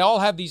thing. They all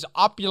have these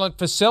opulent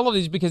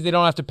facilities because they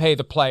don't have to pay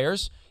the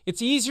players.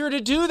 It's easier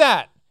to do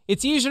that.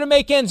 It's easier to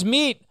make ends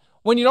meet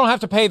when you don't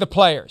have to pay the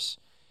players.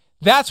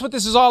 That's what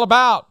this is all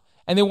about.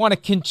 And they want to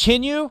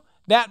continue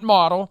that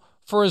model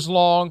for as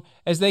long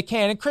as they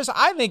can. And Chris,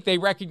 I think they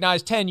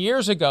recognized 10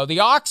 years ago, the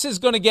ox is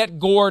going to get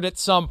gored at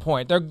some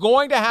point. They're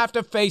going to have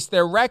to face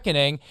their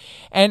reckoning.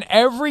 And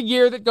every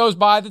year that goes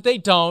by that they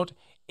don't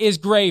is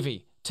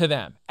gravy. to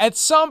them. At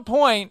some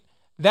point,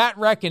 that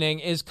reckoning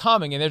is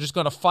coming, and they're just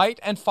going to fight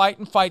and fight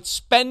and fight,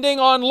 spending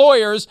on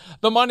lawyers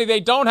the money they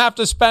don't have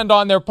to spend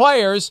on their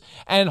players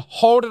and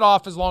hold it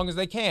off as long as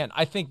they can.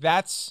 I think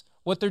that's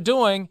what they're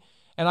doing,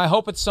 and I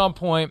hope at some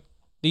point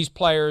these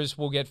players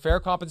will get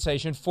fair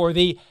compensation for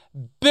the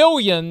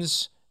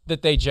billions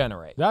that they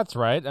generate. That's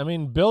right. I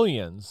mean,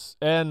 billions.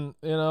 And,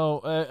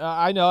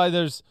 I know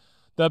there's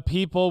the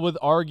people with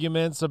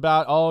arguments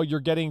about, oh, you're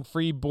getting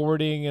free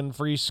boarding and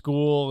free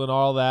school and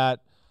all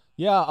that.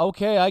 Yeah,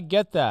 okay, I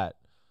get that.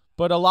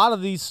 But a lot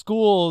of these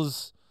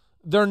schools,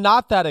 they're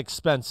not that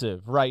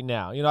expensive right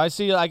now. I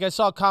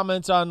saw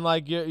comments on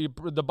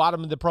the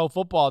bottom of the Pro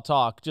Football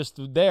Talk just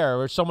there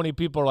where so many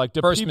people are like,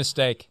 first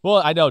mistake.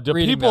 Well, I know. Do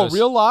people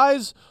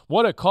realize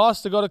what it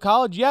costs to go to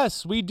college?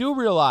 Yes, we do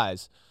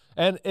realize.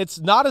 And it's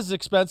not as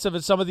expensive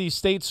as some of these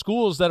state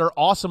schools that are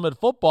awesome at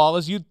football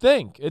as you'd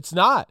think. It's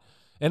not.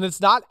 And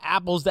it's not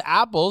apples to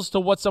apples to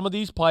what some of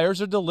these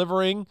players are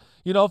delivering,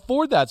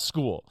 for that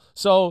school.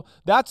 So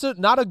that's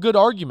not a good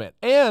argument.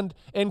 And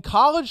in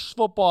college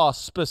football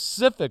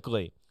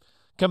specifically,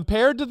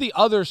 compared to the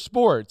other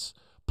sports,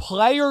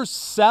 players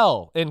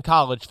sell in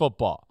college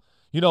football.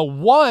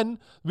 One,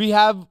 we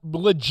have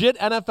legit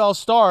NFL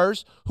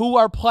stars who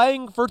are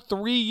playing for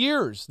 3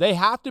 years. They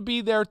have to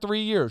be there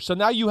 3 years. So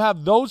now you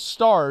have those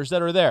stars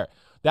that are there.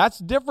 That's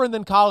different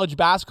than college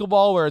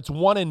basketball where it's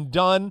one and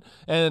done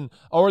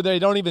or they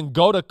don't even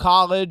go to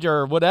college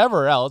or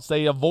whatever else.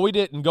 They avoid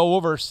it and go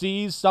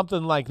overseas,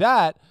 something like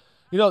that.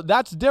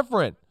 That's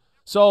different.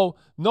 So,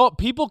 no,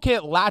 people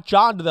can't latch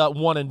on to that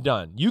one and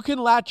done. You can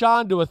latch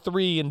on to a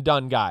 3 and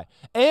done guy.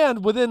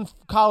 And within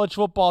college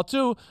football,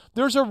 too,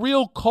 there's a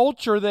real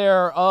culture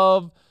there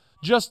of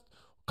just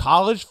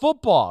college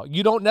football.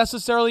 You don't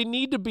necessarily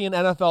need to be an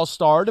NFL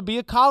star to be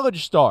a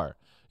college star.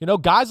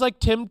 Guys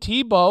like Tim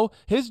Tebow,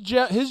 his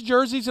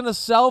jersey's going to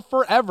sell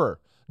forever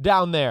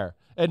down there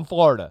in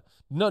Florida,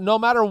 no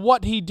matter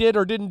what he did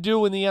or didn't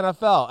do in the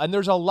NFL. And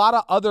there's a lot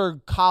of other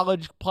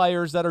college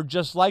players that are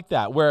just like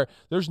that, where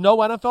there's no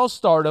NFL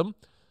stardom,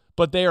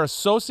 but they are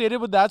associated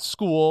with that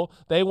school.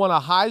 They won a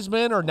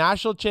Heisman or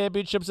national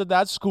championships at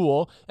that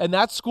school, and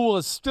that school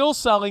is still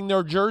selling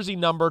their jersey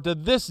number to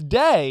this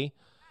day,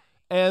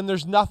 and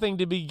there's nothing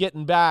to be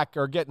gotten back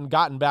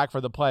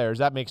for the players.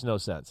 That makes no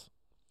sense.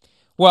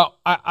 Well,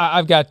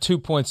 I've got 2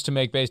 points to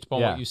make based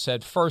upon what you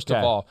said. First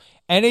of all,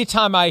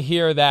 anytime I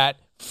hear that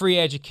free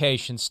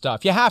education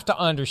stuff, you have to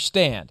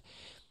understand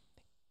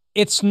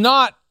it's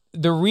not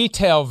the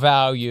retail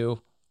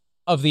value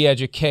of the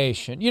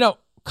education.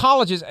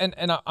 Colleges, and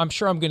I'm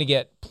sure I'm going to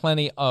get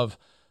plenty of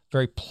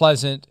very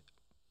pleasant,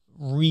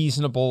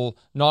 reasonable,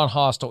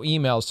 non-hostile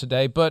emails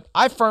today, but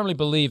I firmly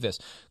believe this.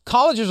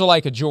 Colleges are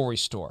like a jewelry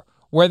store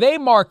where they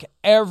mark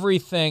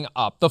everything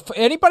up.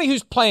 Anybody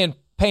who's paying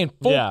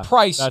full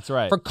price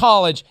for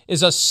college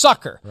is a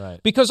sucker. Right.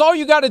 Because all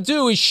you got to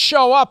do is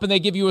show up and they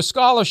give you a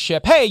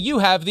scholarship. Hey, you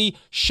have the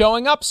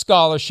showing up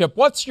scholarship.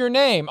 What's your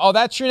name? Oh,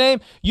 that's your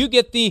name? You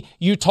get the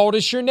you told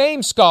us your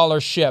name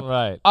scholarship.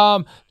 Right.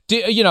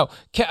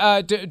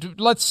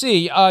 Let's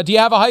see. Do you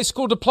have a high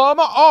school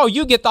diploma? Oh,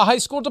 you get the high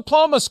school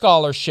diploma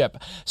scholarship.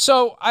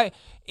 So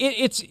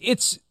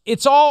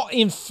it's all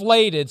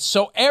inflated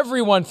so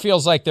everyone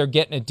feels like they're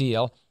getting a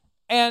deal.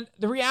 And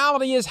the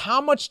reality is,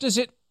 how much does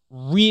it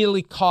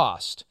really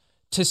cost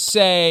to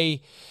say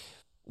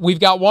we've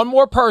got one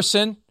more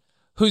person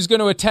who's going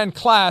to attend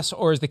class,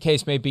 or as the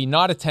case may be,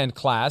 not attend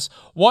class,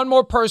 one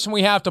more person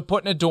we have to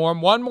put in a dorm,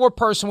 one more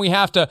person we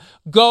have to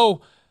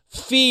go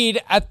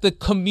feed at the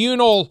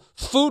communal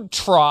food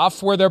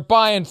trough where they're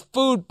buying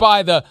food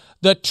by the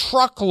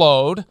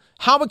truckload.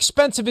 How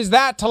expensive is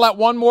that to let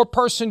one more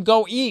person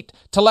go eat,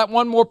 to let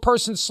one more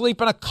person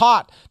sleep in a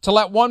cot, to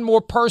let one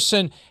more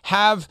person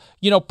have,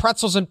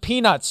 pretzels and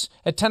peanuts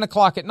at 10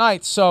 o'clock at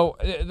night? So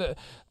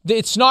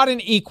it's not an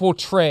equal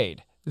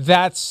trade.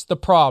 That's the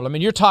problem.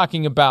 And you're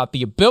talking about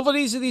the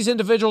abilities of these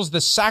individuals, the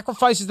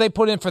sacrifices they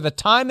put in for the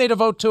time they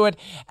devote to it,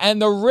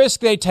 and the risk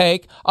they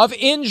take of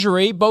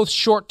injury, both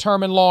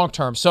short-term and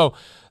long-term. So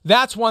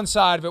that's one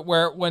side of it,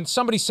 where when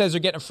somebody says they're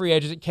getting a free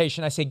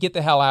education, I say, get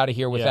the hell out of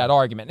here with that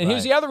argument. And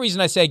here's the other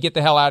reason I say get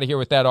the hell out of here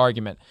with that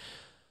argument.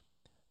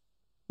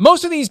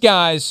 Most of these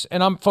guys,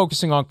 and I'm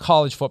focusing on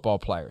college football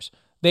players,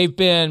 they've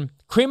been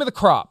cream of the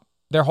crop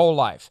their whole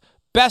life.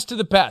 Best of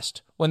the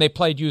best when they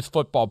played youth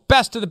football.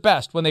 Best of the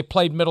best when they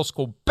played middle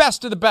school.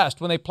 Best of the best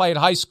when they played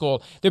high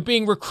school. They're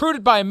being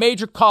recruited by a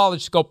major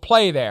college to go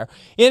play there.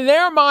 In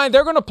their mind,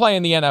 they're going to play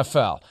in the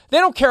NFL. They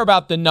don't care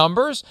about the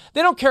numbers.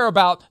 They don't care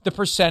about the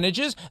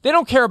percentages. They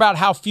don't care about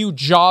how few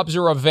jobs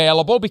are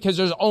available because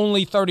there's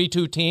only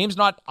 32 teams,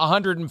 not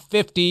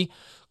 150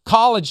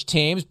 college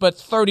teams, but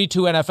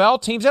 32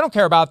 NFL teams. They don't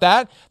care about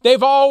that.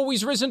 They've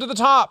always risen to the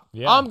top.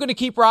 Yeah. I'm going to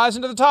keep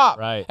rising to the top.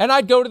 Right. And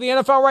I'd go to the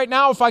NFL right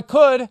now if I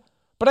could,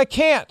 but I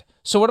can't.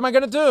 So what am I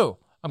going to do?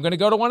 I'm going to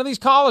go to one of these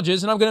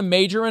colleges and I'm going to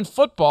major in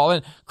football.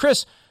 And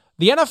Chris,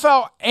 the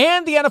NFL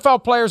and the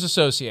NFL Players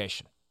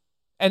Association,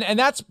 and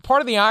that's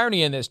part of the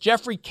irony in this.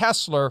 Jeffrey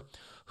Kessler,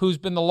 who's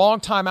been the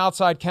longtime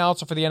outside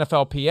counsel for the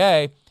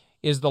NFLPA,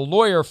 is the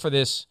lawyer for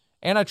this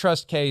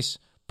antitrust case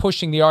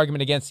pushing the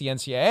argument against the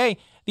NCAA.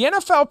 The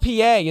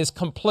NFLPA is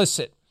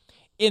complicit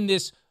in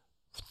this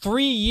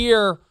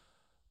 3-year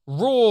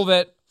rule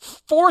that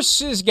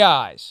forces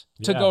guys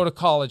to go to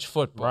college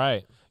football.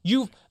 Right.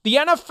 The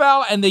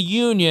NFL and the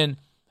union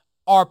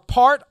are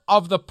part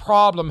of the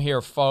problem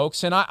here,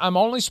 folks, and I'm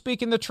only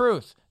speaking the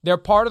truth. They're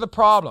part of the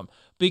problem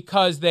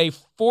because they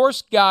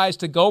force guys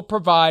to go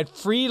provide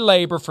free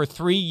labor for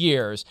 3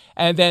 years,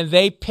 and then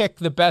they pick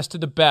the best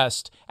of the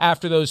best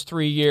after those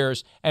 3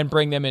 years and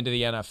bring them into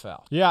the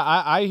NFL. Yeah,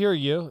 I hear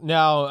you.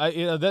 Now,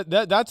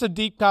 that's a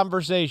deep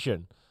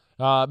conversation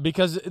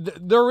because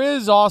there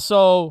is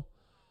also,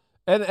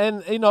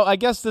 and I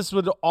guess this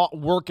would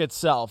work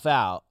itself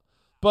out,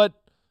 but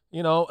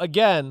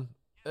again.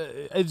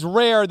 It's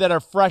rare that a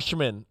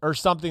freshman or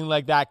something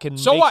like that can.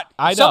 So what?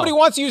 I know. Somebody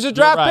wants to use a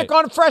draft pick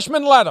on a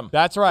freshman. Let them.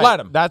 That's right. Let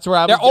them. That's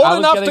where they're old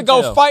enough to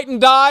go fight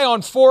and die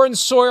on foreign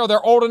soil.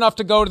 They're old enough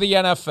to go to the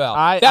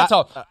NFL.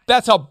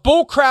 That's a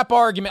bullcrap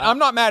argument. I'm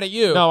not mad at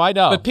you. No, I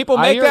know. But people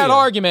make that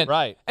argument,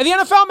 right? And the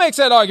NFL makes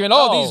that argument.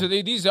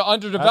 These are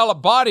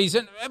underdeveloped bodies,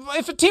 and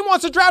if a team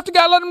wants to draft a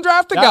guy, let them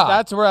draft a guy.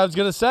 That's where I was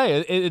going to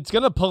say. It's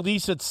going to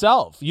police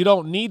itself. You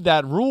don't need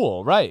that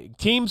rule, right?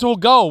 Teams will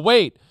go.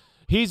 Wait,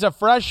 he's a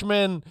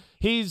freshman.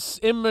 He's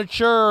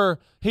immature.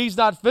 He's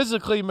not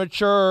physically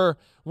mature.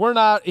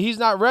 He's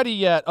not ready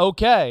yet.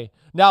 Okay.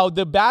 Now,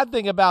 the bad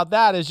thing about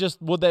that is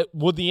just would the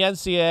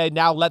NCAA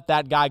now let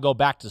that guy go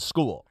back to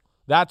school?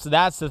 That's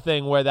the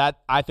thing where that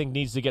I think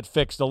needs to get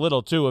fixed a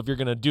little too if you're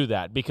going to do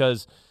that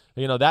because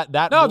No,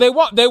 they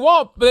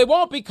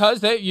won't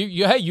because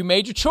you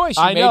made your choice.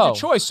 You made your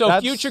choice. So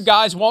future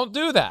guys won't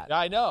do that.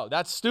 I know.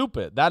 That's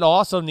stupid. That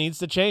also needs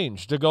to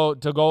change to go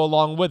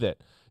along with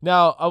it.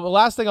 Now,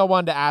 last thing I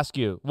wanted to ask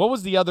you, what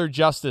was the other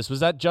justice? Was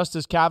that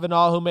Justice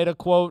Kavanaugh who made a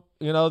quote?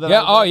 He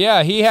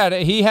had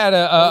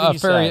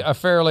a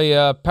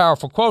fairly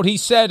powerful quote. He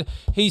said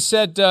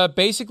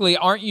basically,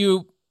 aren't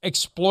you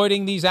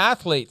exploiting these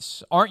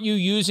athletes? Aren't you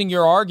using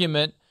your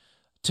argument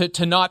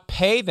to not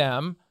pay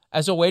them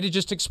as a way to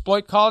just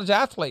exploit college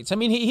athletes? I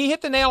mean, he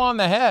hit the nail on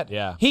the head.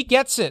 Yeah, he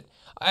gets it.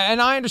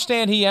 And I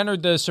understand he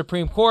entered the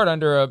Supreme Court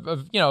under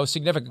a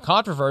significant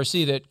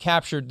controversy that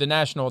captured the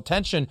national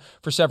attention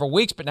for several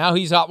weeks, but now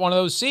he's got one of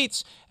those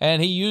seats,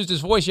 and he used his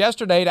voice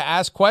yesterday to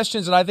ask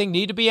questions that I think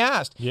need to be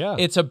asked. Yeah.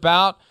 It's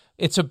about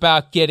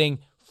getting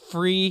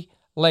free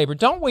labor.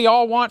 Don't we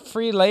all want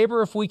free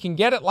labor if we can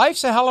get it?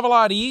 Life's a hell of a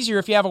lot easier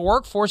if you have a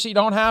workforce that you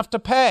don't have to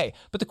pay.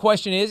 But the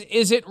question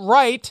is it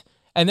right?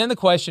 And then the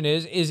question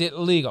is it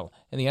legal?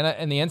 And the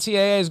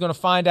NCAA is going to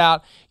find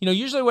out.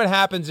 Usually what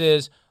happens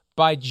is,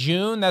 by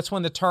June, that's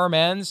when the term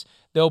ends.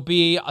 There'll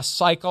be a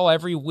cycle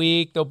every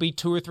week. There'll be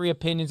 2 or 3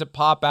 opinions that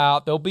pop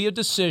out. There'll be a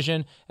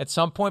decision at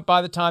some point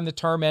by the time the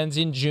term ends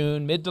in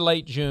June, mid to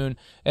late June,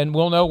 and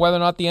we'll know whether or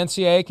not the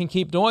NCAA can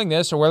keep doing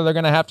this or whether they're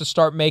going to have to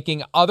start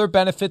making other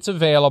benefits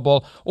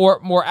available or,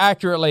 more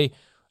accurately,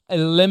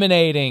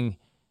 eliminating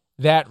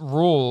that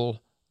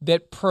rule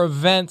that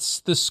prevents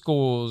the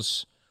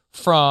schools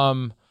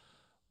from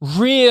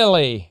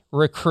really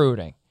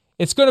recruiting.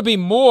 It's going to be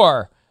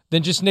more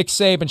than just Nick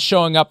Saban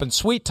showing up and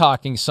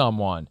sweet-talking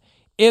someone.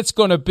 It's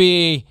going to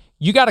be,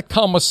 you got to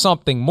come with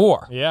something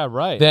more. Yeah,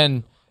 right.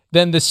 Than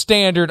the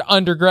standard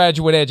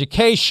undergraduate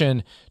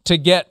education to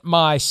get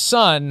my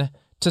son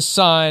to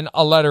sign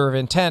a letter of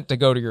intent to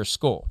go to your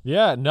school.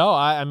 Yeah, no,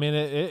 I mean,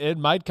 it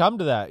might come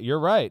to that. You're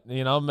right.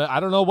 I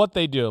don't know what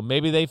they do.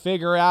 Maybe they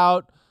figure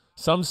out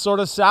some sort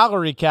of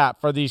salary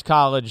cap for these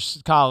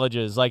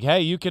colleges. Like,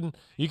 hey, you can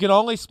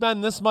only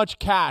spend this much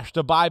cash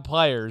to buy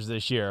players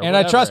this year.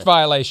 Antitrust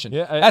violation.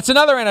 Yeah, that's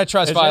another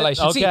antitrust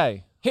violation.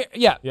 Okay.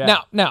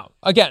 Now,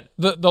 again,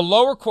 the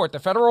lower court, the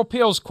federal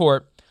appeals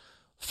court,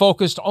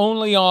 focused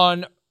only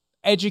on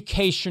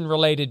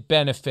education-related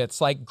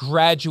benefits like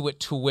graduate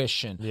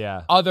tuition,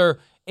 other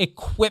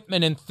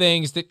equipment and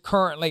things that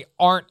currently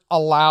aren't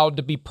allowed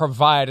to be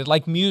provided,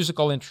 like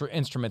musical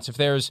instruments. If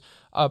there's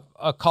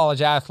a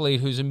college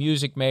athlete who's a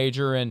music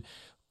major and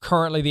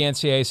currently the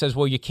NCAA says,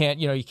 well, you can't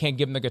give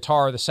them the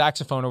guitar or the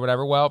saxophone or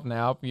whatever. Well,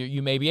 now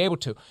you may be able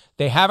to.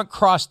 They haven't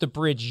crossed the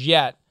bridge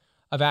yet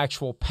of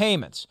actual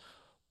payments.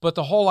 But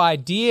the whole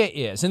idea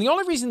is, and the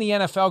only reason the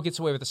NFL gets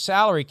away with a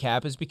salary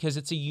cap is because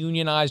it's a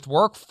unionized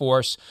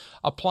workforce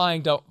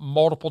applying to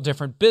multiple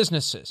different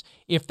businesses.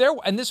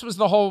 And this was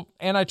the whole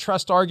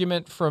antitrust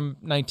argument from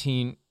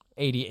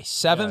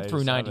 1987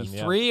 through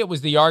 93. It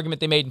was the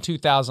argument they made in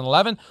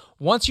 2011.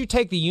 Once you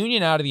take the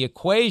union out of the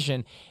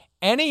equation,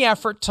 any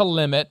effort to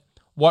limit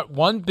what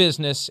one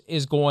business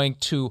is going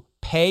to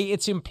pay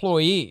its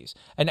employees,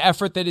 an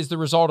effort that is the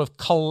result of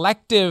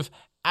collective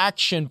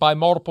action by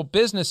multiple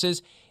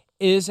businesses,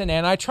 is an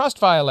antitrust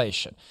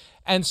violation.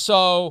 And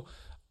so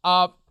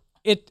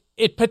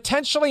it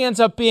potentially ends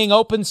up being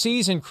open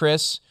season,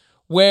 Chris,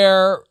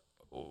 where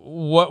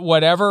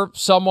whatever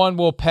someone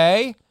will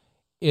pay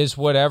is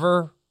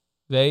whatever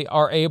they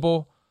are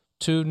able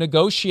to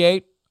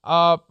negotiate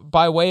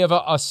by way of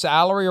a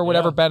salary or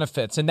whatever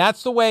benefits. And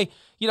that's the way,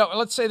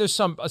 let's say there's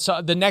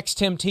the next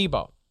Tim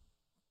Tebow.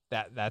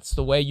 That's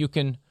the way you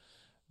can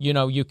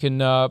You can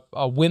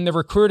win the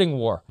recruiting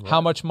war. Right.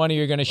 How much money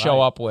you're going to show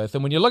up with.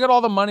 And when you look at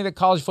all the money that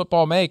college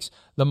football makes,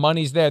 the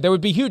money's there. There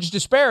would be huge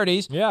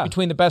disparities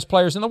between the best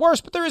players and the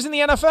worst, but there is in the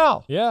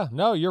NFL. Yeah,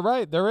 no, you're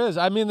right. There is.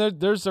 I mean,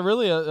 there's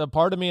really a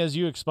part of me as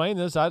you explain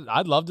this.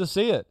 I'd love to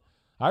see it.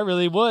 I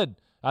really would.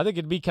 I think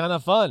it'd be kind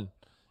of fun.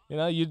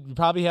 You'd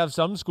probably have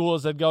some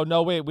schools that go,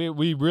 no, wait,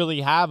 we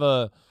really have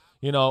a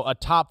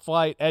top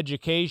flight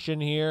education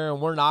here, and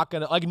we're not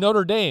going to, like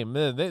Notre Dame,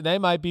 they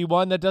might be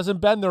one that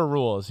doesn't bend their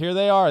rules. Here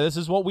they are. This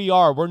is what we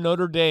are. We're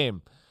Notre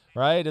Dame,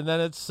 right? And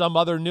then it's some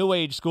other new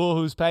age school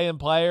who's paying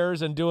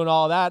players and doing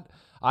all that.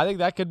 I think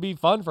that could be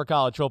fun for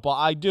college football.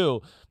 I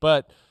do,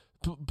 but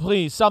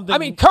please, something. I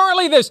mean,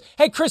 currently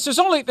Chris, there's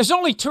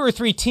only 2 or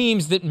 3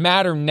 teams that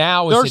matter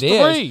now as it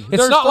is.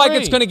 It's not like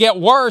it's going to get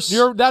worse.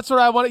 That's what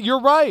I want. You're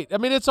right. I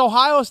mean, it's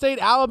Ohio State,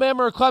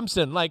 Alabama, or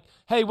Clemson. Like,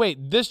 hey,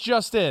 wait, this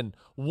just in.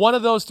 One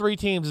of those 3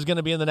 teams is going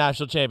to be in the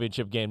national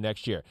championship game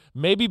next year.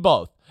 Maybe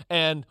both.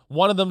 And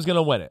one of them's going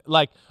to win it.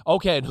 Like,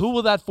 okay, and who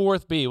will that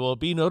 4th be? Will it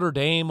be Notre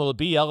Dame? Will it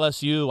be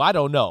LSU? I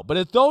don't know. But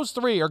if those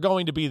 3 are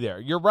going to be there,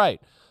 you're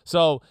right.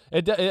 So I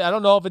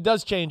don't know if it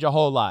does change a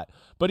whole lot.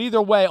 But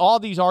either way, all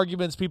these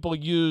arguments people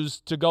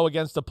use to go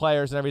against the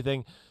players and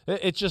everything,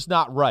 it's just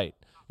not right.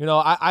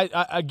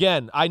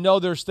 I know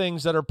there's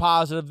things that are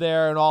positive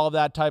there and all of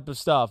that type of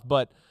stuff,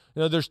 but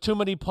there's too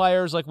many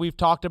players, like we've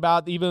talked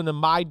about, even in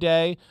my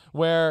day,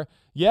 where,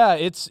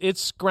 it's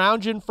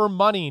scrounging for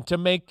money to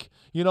make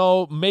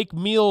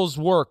meals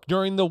work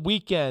during the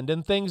weekend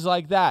and things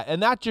like that.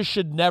 And that just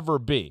should never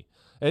be.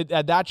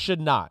 That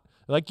should not.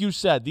 Like you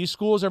said, these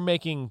schools are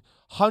making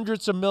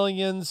hundreds of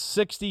millions,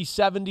 60,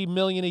 70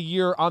 million a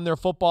year on their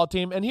football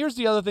team. And here's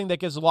the other thing that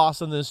gets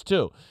lost in this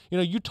too.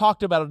 You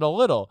talked about it a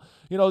little.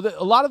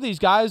 A lot of these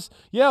guys,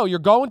 you're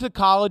going to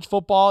college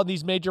football and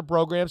these major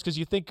programs because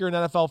you think you're an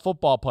NFL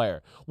football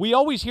player. We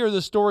always hear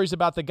the stories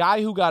about the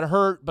guy who got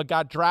hurt but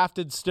got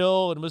drafted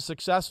still and was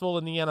successful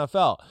in the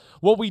NFL.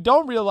 What we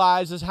don't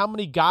realize is how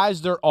many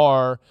guys there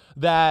are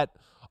that,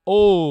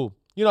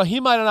 he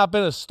might have not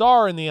been a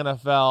star in the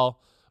NFL,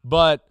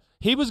 but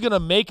he was going to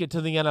make it to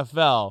the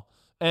NFL,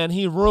 and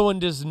he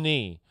ruined his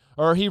knee,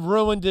 or he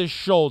ruined his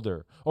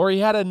shoulder, or he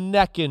had a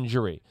neck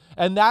injury.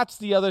 And that's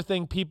the other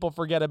thing people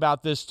forget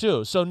about this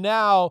too. So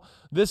now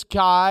this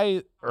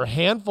guy, or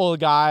handful of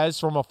guys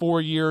from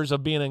 4 years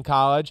of being in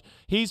college,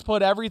 he's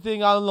put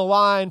everything on the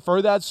line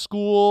for that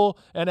school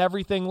and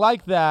everything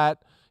like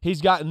that.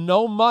 He's got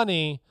no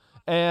money,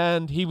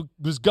 and he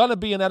was going to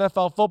be an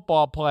NFL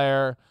football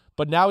player,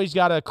 but now he's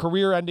got a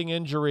career-ending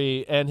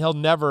injury, and he'll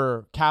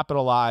never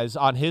capitalize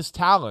on his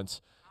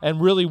talents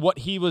and really what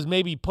he was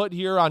maybe put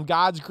here on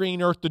God's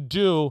green earth to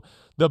do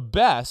the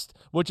best,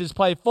 which is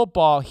play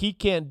football. He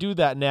can't do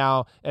that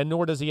now, and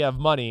nor does he have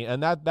money,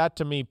 and that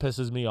to me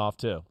pisses me off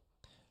too.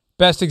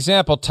 Best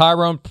example,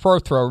 Tyrone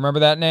Prothro. Remember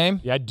that name?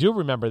 Yeah, I do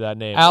remember that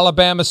name.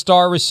 Alabama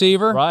star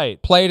receiver.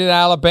 Right. Played at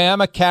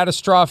Alabama,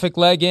 catastrophic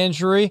leg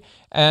injury,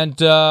 and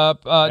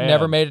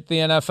never made it to the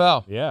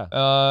NFL. Yeah.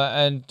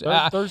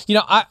 There's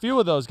a few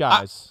of those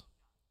guys.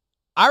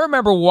 I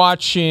remember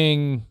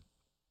watching,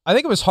 I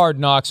think it was Hard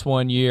Knocks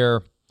one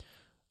year.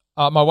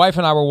 My wife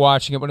and I were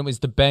watching it when it was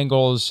the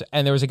Bengals,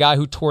 and there was a guy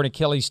who tore an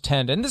Achilles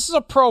tendon. This is a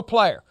pro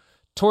player.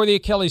 Tore the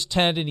Achilles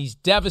tendon. He's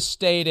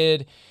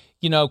devastated,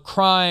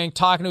 crying,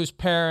 talking to his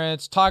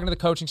parents, talking to the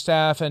coaching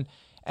staff. And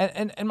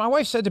my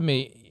wife said to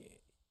me,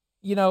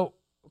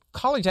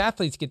 college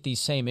athletes get these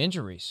same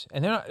injuries,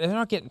 and they're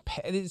not getting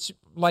paid. It's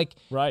like,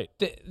 right.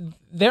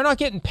 They're not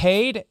getting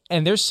paid,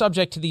 and they're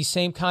subject to these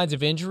same kinds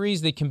of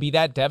injuries that can be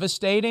that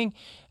devastating.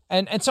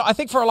 And so I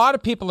think for a lot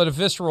of people at a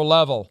visceral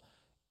level,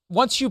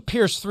 once you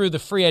pierce through the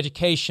free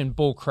education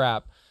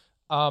bullcrap,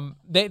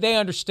 they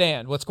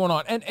understand what's going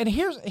on. And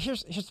here's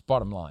the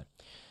bottom line.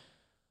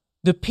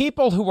 The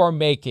people who are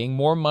making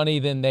more money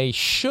than they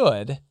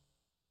should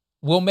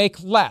will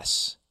make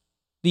less.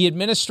 The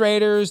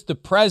administrators, the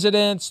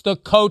presidents, the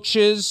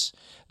coaches,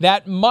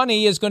 that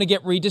money is going to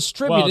get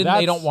redistributed, and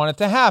they don't want it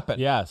to happen.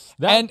 Yes.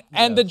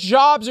 And the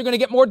jobs are going to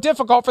get more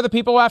difficult for the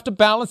people who have to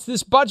balance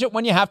this budget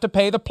when you have to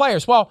pay the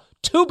players. Well,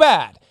 too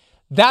bad.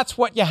 That's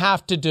what you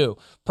have to do.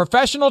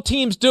 Professional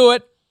teams do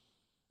it,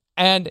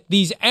 and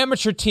these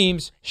amateur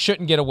teams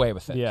shouldn't get away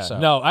with it. Yeah. So,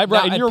 no,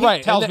 and you're Pete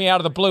right. tells me out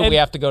of the blue we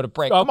have to go to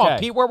break. Okay. Come on,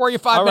 Pete, where were you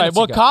 5 minutes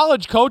ago? ago?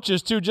 College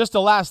coaches, too, just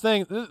the last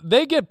thing,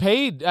 they get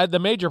paid at the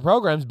major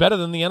programs better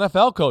than the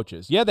NFL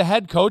coaches. Yeah, the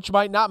head coach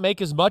might not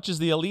make as much as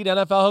the elite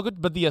NFL coach,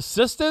 but the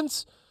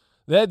assistants,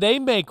 they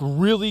make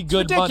really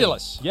good money.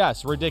 Ridiculous.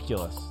 Yes,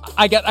 ridiculous.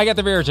 I got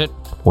the urgent.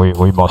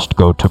 We must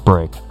go to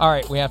break. All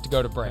right, we have to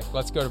go to break.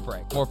 Let's go to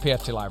break. More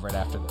PFT Live right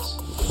after this.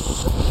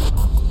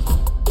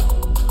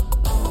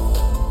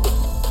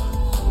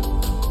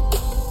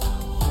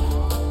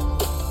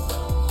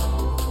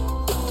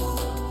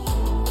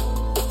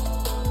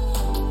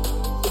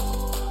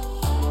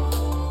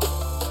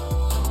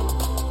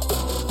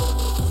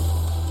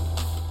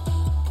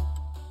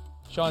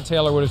 Sean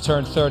Taylor would have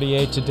turned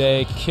 38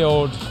 today,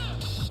 killed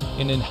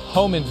in a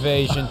home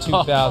invasion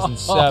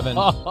 2007.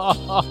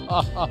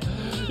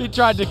 He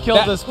tried to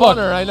kill this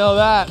punter. I know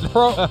that.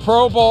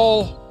 Pro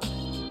Bowl,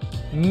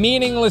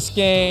 meaningless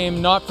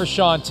game, not for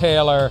Sean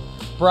Taylor.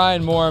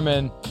 Brian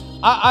Moorman.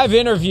 I've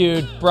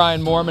interviewed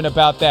Brian Moorman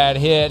about that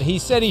hit. He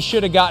said he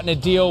should have gotten a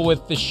deal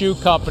with the shoe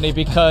company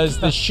because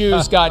the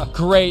shoes got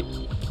great.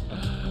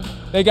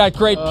 They got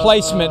great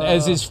placement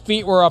as his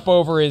feet were up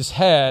over his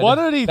head. What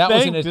did he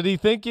think? Did he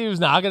think he was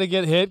not going to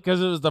get hit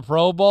because it was the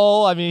Pro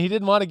Bowl? I mean, he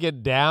didn't want to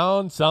get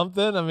down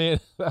something. I mean,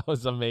 that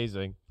was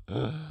amazing.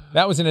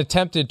 That was an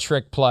attempted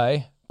trick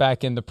play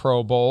back in the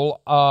Pro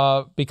Bowl.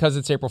 Because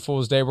it's April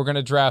Fool's Day, we're going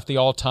to draft the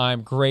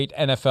all-time great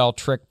NFL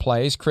trick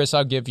plays. Chris,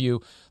 I'll give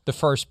you the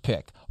first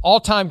pick.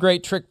 All-time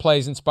great trick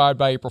plays inspired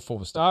by April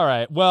Fool's Day. All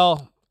right.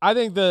 Well, I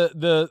think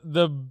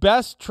the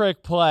best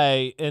trick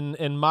play,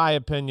 in my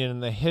opinion, in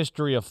the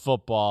history of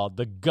football,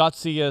 the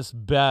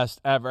gutsiest,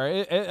 best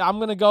ever. I'm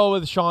going to go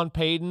with Sean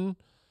Payton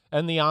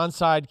and the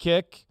onside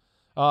kick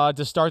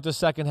to start the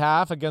second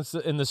half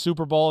in the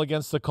Super Bowl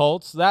against the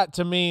Colts. That,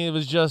 to me,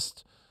 was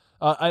just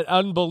an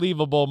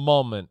unbelievable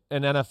moment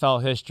in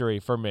NFL history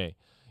for me.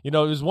 You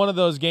know, it was one of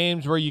those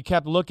games where you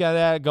kept looking at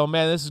it and go,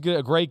 man, this is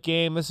a great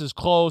game. This is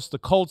close. The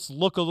Colts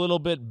look a little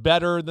bit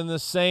better than the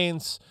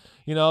Saints.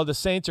 You know, the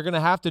Saints are going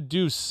to have to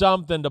do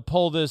something to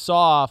pull this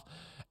off.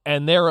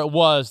 And there it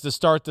was to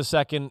start the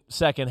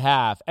second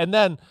half. And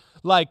then,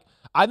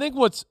 I think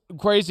what's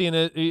crazy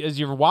as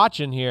you're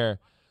watching here,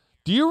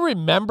 do you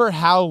remember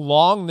how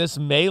long this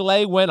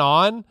melee went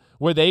on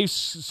where they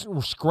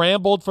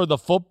scrambled for the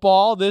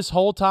football this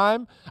whole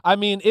time? I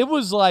mean, it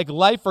was like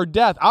life or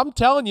death. I'm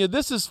telling you,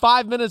 this is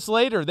 5 minutes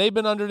later. They've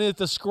been underneath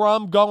the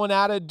scrum, going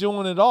at it,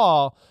 doing it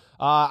all.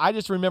 I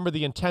just remember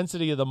the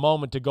intensity of the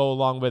moment to go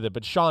along with it.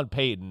 But Sean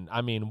Payton,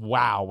 I mean,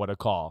 wow, what a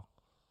call.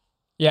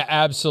 Yeah,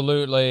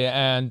 absolutely.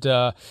 And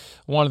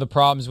one of the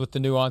problems with the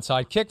new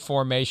onside kick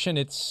formation,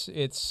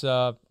 it's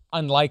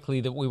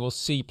unlikely that we will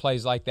see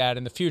plays like that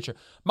in the future.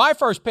 My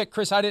first pick,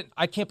 Chris, I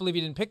can't believe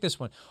you didn't pick this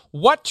one.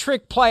 What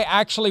trick play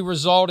actually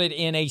resulted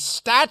in a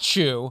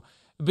statue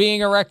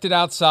being erected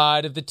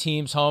outside of the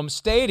team's home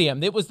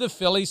stadium? It was the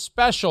Philly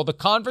special, the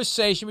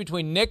conversation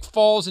between Nick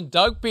Foles and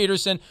Doug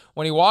Peterson.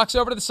 When he walks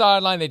over to the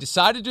sideline, they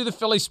decide to do the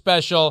Philly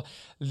special.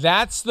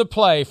 That's the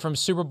play from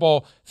Super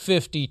Bowl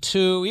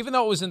 52. Even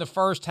though it was in the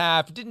first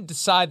half, it didn't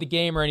decide the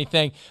game or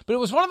anything, but it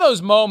was one of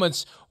those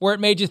moments where it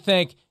made you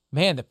think,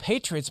 man, the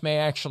Patriots may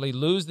actually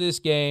lose this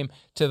game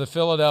to the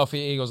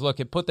Philadelphia Eagles. Look,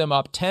 it put them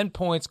up 10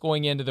 points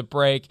going into the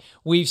break.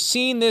 We've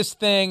seen this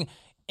thing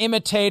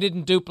imitated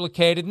and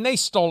duplicated, and they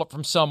stole it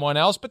from someone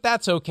else, but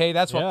that's okay.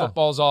 That's what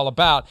football's all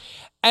about.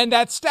 And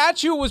that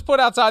statue was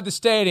put outside the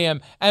stadium,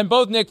 and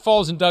both Nick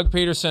Foles and Doug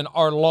Peterson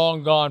are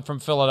long gone from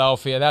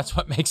Philadelphia. That's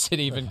what makes it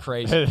even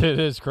crazy. It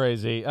is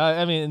crazy.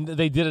 I mean,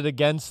 they did it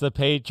against the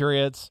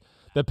Patriots.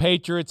 The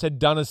Patriots had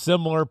done a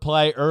similar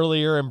play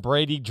earlier, and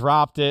Brady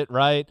dropped it,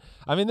 right?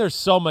 I mean, there's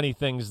so many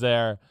things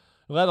there,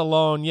 let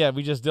alone,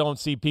 we just don't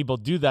see people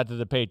do that to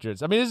the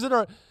Patriots. I mean,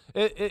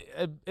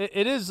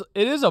 it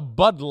is a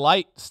Bud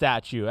Light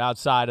statue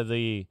outside of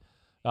the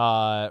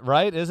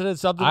right? Isn't it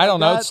something I don't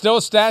know. That? It's still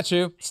a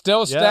statue.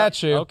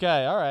 Statue.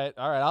 Okay, all right.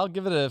 I'll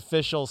give it an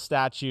official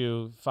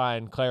statue.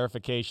 Fine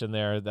clarification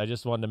there. I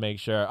just wanted to make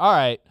sure. All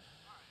right.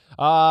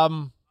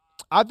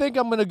 I think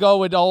I'm going to go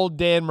with old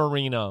Dan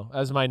Marino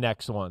as my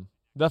next one.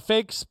 The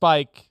fake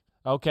spike.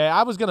 Okay,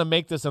 I was going to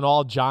make this an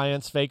all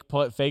Giants fake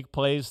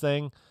plays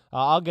thing.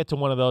 I'll get to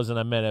one of those in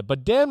a minute.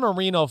 But Dan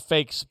Marino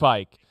fake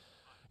spike.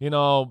 You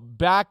know,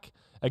 back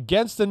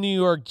against the New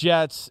York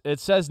Jets, it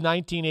says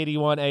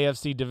 1981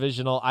 AFC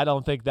Divisional. I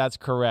don't think that's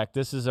correct.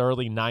 This is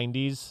early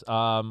 90s.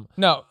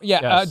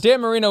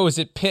 Dan Marino was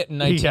at Pitt in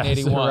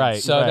 1981,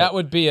 yes, right. That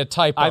would be a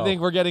typo. I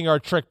think we're getting our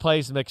trick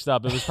plays mixed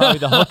up. It was probably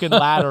the hook and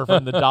ladder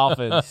from the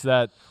Dolphins.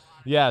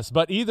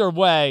 But either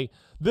way,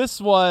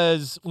 this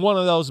was one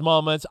of those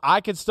moments.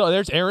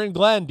 There's Aaron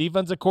Glenn,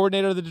 defensive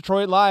coordinator of the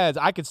Detroit Lions.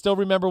 I could still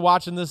remember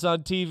watching this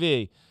on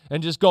TV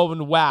and just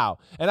going, wow.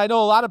 And I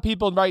know a lot of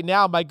people right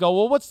now might go,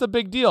 well, what's the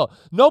big deal?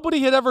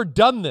 Nobody had ever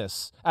done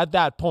this at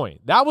that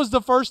point. That was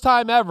the first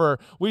time ever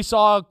we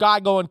saw a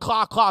guy going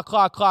clock, clock,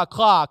 clock, clock,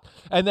 clock,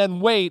 and then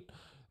wait,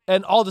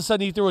 and all of a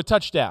sudden he threw a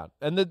touchdown.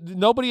 And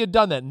nobody had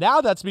done that.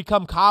 Now that's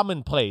become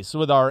commonplace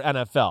with our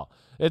NFL.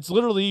 It's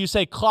literally you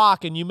say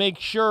clock and you make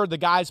sure the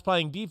guy's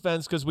playing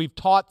defense because we've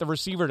taught the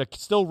receiver to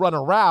still run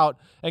a route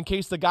in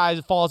case the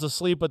guy falls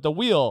asleep at the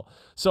wheel.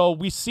 So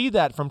we see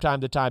that from time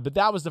to time. But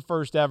that was the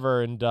first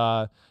ever and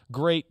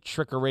great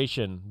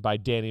trickeration by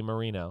Danny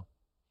Marino.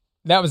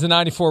 That was the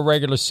 94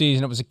 regular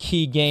season. It was a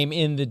key game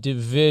in the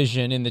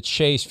division, in the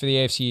chase for the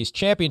AFC East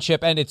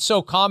Championship. And it's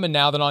so common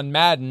now that on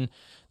Madden,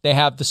 they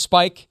have the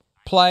spike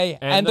play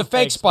and the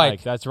fake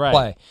spike That's right.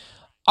 play.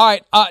 All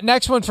right,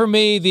 next one for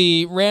me,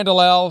 the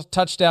Randall L.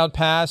 touchdown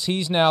pass.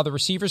 He's now the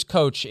receivers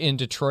coach in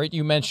Detroit.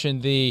 You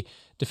mentioned the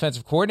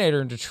defensive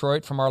coordinator in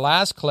Detroit from our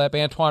last clip,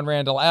 Antoine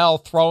Randall L.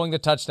 throwing the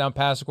touchdown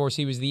pass. Of course,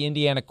 he was the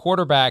Indiana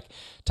quarterback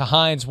to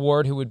Hines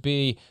Ward, who would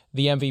be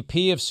the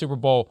MVP of Super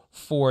Bowl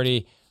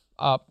 40.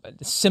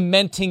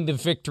 cementing the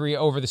victory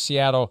over the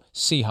Seattle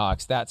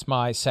Seahawks. That's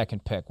my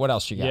second pick. What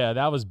else you got? Yeah,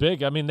 that was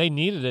big. I mean, they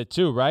needed it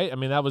too, right? I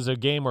mean, that was a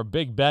game where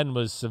Big Ben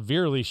was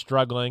severely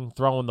struggling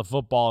throwing the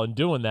football and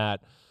doing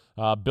that.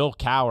 Bill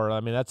Cowher, I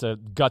mean, that's a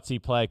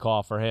gutsy play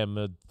call for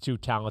him. Two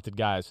talented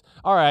guys.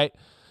 All right.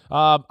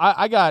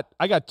 I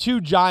got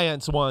two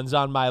Giants ones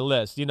on my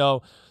list. You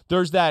know,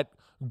 there's that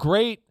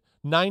great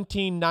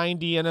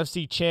 1990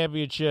 NFC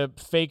Championship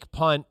fake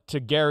punt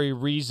to Gary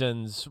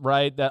Reasons,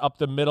 right? That up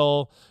the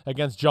middle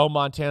against Joe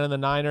Montana and the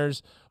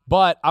Niners.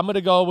 But I'm going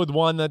to go with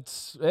one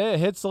that's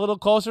hits a little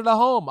closer to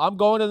home. I'm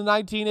going to the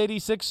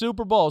 1986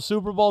 Super Bowl,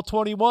 Super Bowl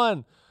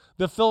 21.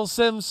 The Phil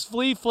Simms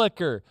flea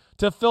flicker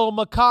to Phil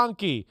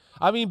McConkey.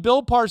 I mean,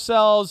 Bill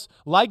Parcells,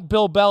 like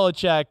Bill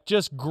Belichick,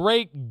 just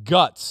great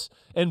guts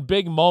and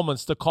big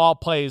moments to call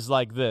plays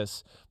like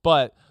this.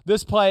 But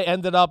this play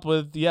ended up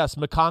with, yes,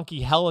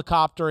 McConkey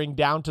helicoptering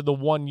down to the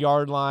 1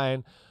 yard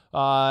line.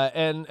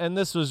 And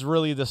this was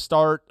really the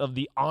start of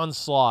the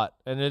onslaught.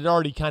 And it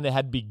already kind of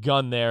had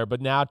begun there.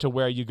 But now to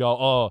where you go,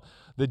 oh,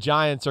 the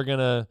Giants are going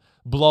to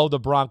blow the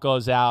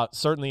Broncos out.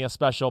 Certainly a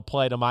special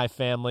play to my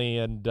family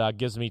and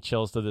gives me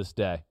chills to this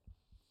day.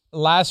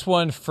 Last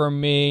one for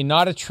me,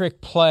 not a trick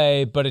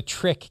play, but a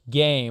trick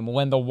game.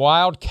 When the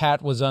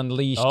Wildcat was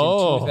unleashed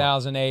in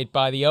 2008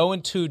 by the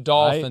 0-2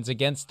 Dolphins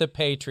against the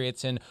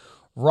Patriots, and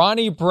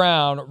Ronnie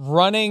Brown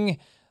running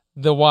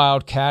the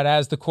Wildcat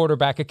as the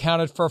quarterback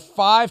accounted for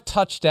 5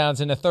 touchdowns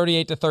in a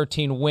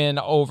 38-13 win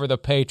over the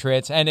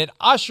Patriots, and it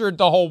ushered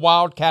the whole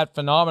Wildcat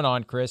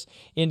phenomenon, Chris,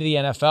 into the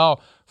NFL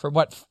for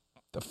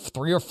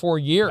 3 or 4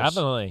 years.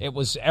 Definitely. It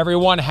was,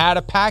 everyone had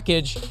a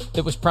package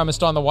that was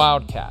premised on the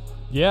Wildcat.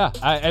 Yeah,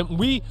 and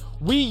we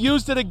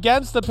used it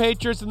against the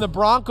Patriots and the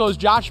Broncos.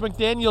 Josh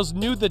McDaniels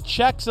knew the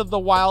checks of the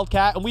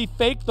Wildcat, and we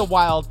faked the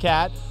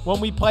Wildcat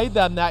when we played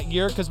them that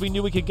year because we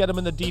knew we could get them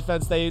in the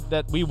defense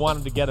that we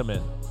wanted to get them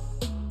in.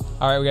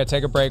 All right, we got to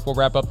take a break. We'll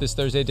wrap up this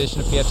Thursday edition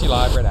of PFT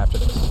Live right after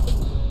this.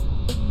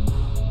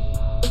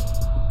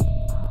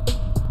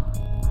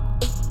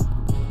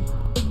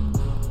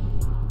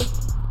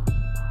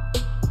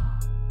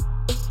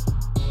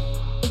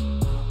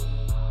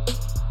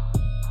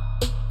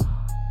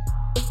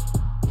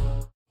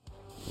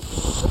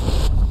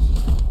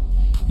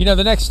 You know,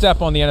 the next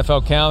step on the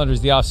NFL calendar is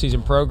the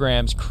offseason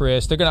programs,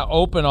 Chris. They're going to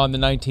open on the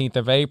 19th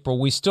of April.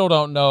 We still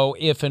don't know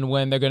if and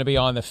when they're going to be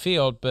on the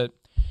field, but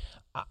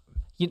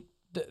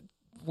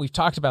we've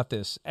talked about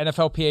this.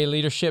 NFLPA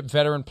leadership,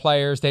 veteran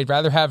players, they'd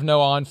rather have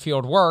no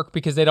on-field work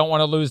because they don't want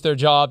to lose their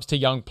jobs to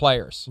young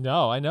players.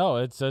 No, I know.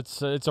 It's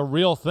a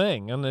real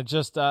thing. And it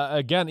just,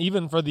 again,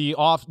 even for the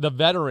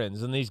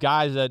veterans and these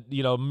guys that,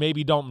 you know,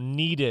 maybe don't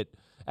need it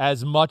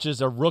as much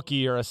as a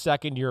rookie or a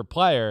second-year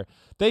player,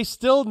 they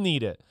still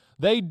need it.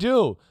 They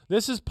do.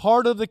 This is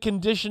part of the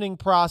conditioning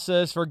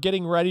process for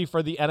getting ready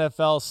for the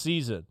NFL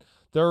season.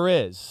 There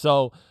is.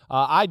 So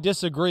I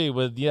disagree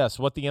with,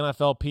 what the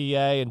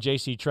NFLPA and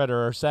J.C.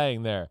 Treader are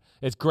saying there.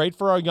 It's great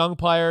for our young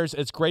players.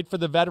 It's great for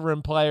the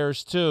veteran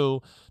players,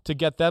 too, to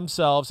get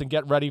themselves and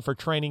get ready for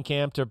training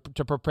camp to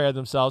prepare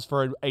themselves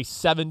for a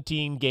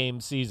 17-game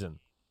season.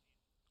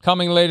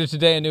 Coming later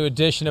today, a new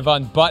edition of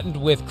Unbuttoned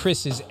with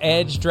Chris's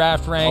Edge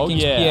Draft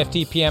Rankings,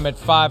 PFT PM at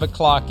 5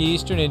 o'clock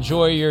Eastern.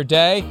 Enjoy your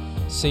day.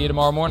 See you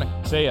tomorrow morning.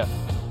 See ya.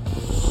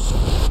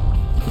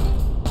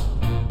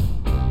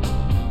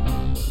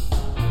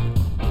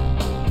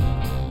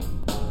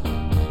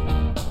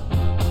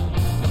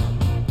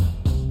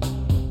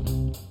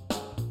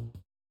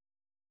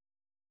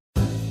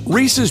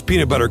 Reese's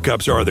Peanut Butter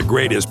Cups are the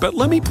greatest, but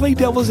let me play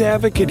devil's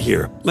advocate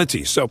here. Let's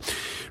see. So,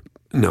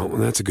 no,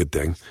 that's a good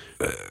thing.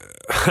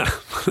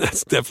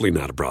 That's definitely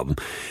not a problem.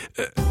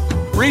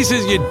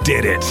 Reese's, you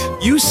did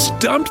it. You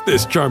stumped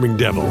this charming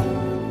devil.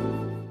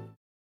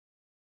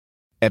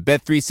 At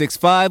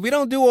Bet365, we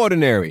don't do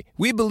ordinary.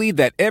 We believe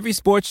that every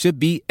sport should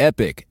be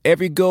epic.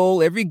 Every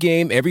goal, every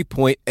game, every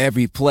point,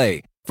 every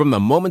play. From the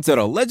moments that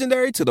are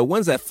legendary to the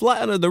ones that fly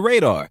under the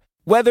radar.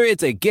 Whether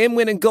it's a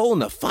game-winning goal in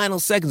the final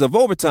seconds of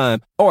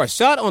overtime or a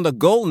shot on the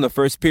goal in the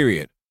first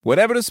period.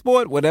 Whatever the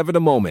sport, whatever the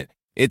moment.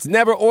 It's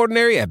never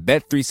ordinary at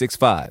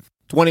Bet365.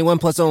 21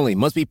 plus only.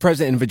 Must be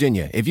present in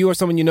Virginia. If you or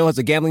someone you know has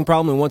a gambling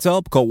problem and wants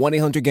help, call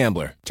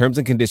 1-800-GAMBLER. Terms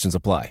and conditions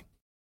apply.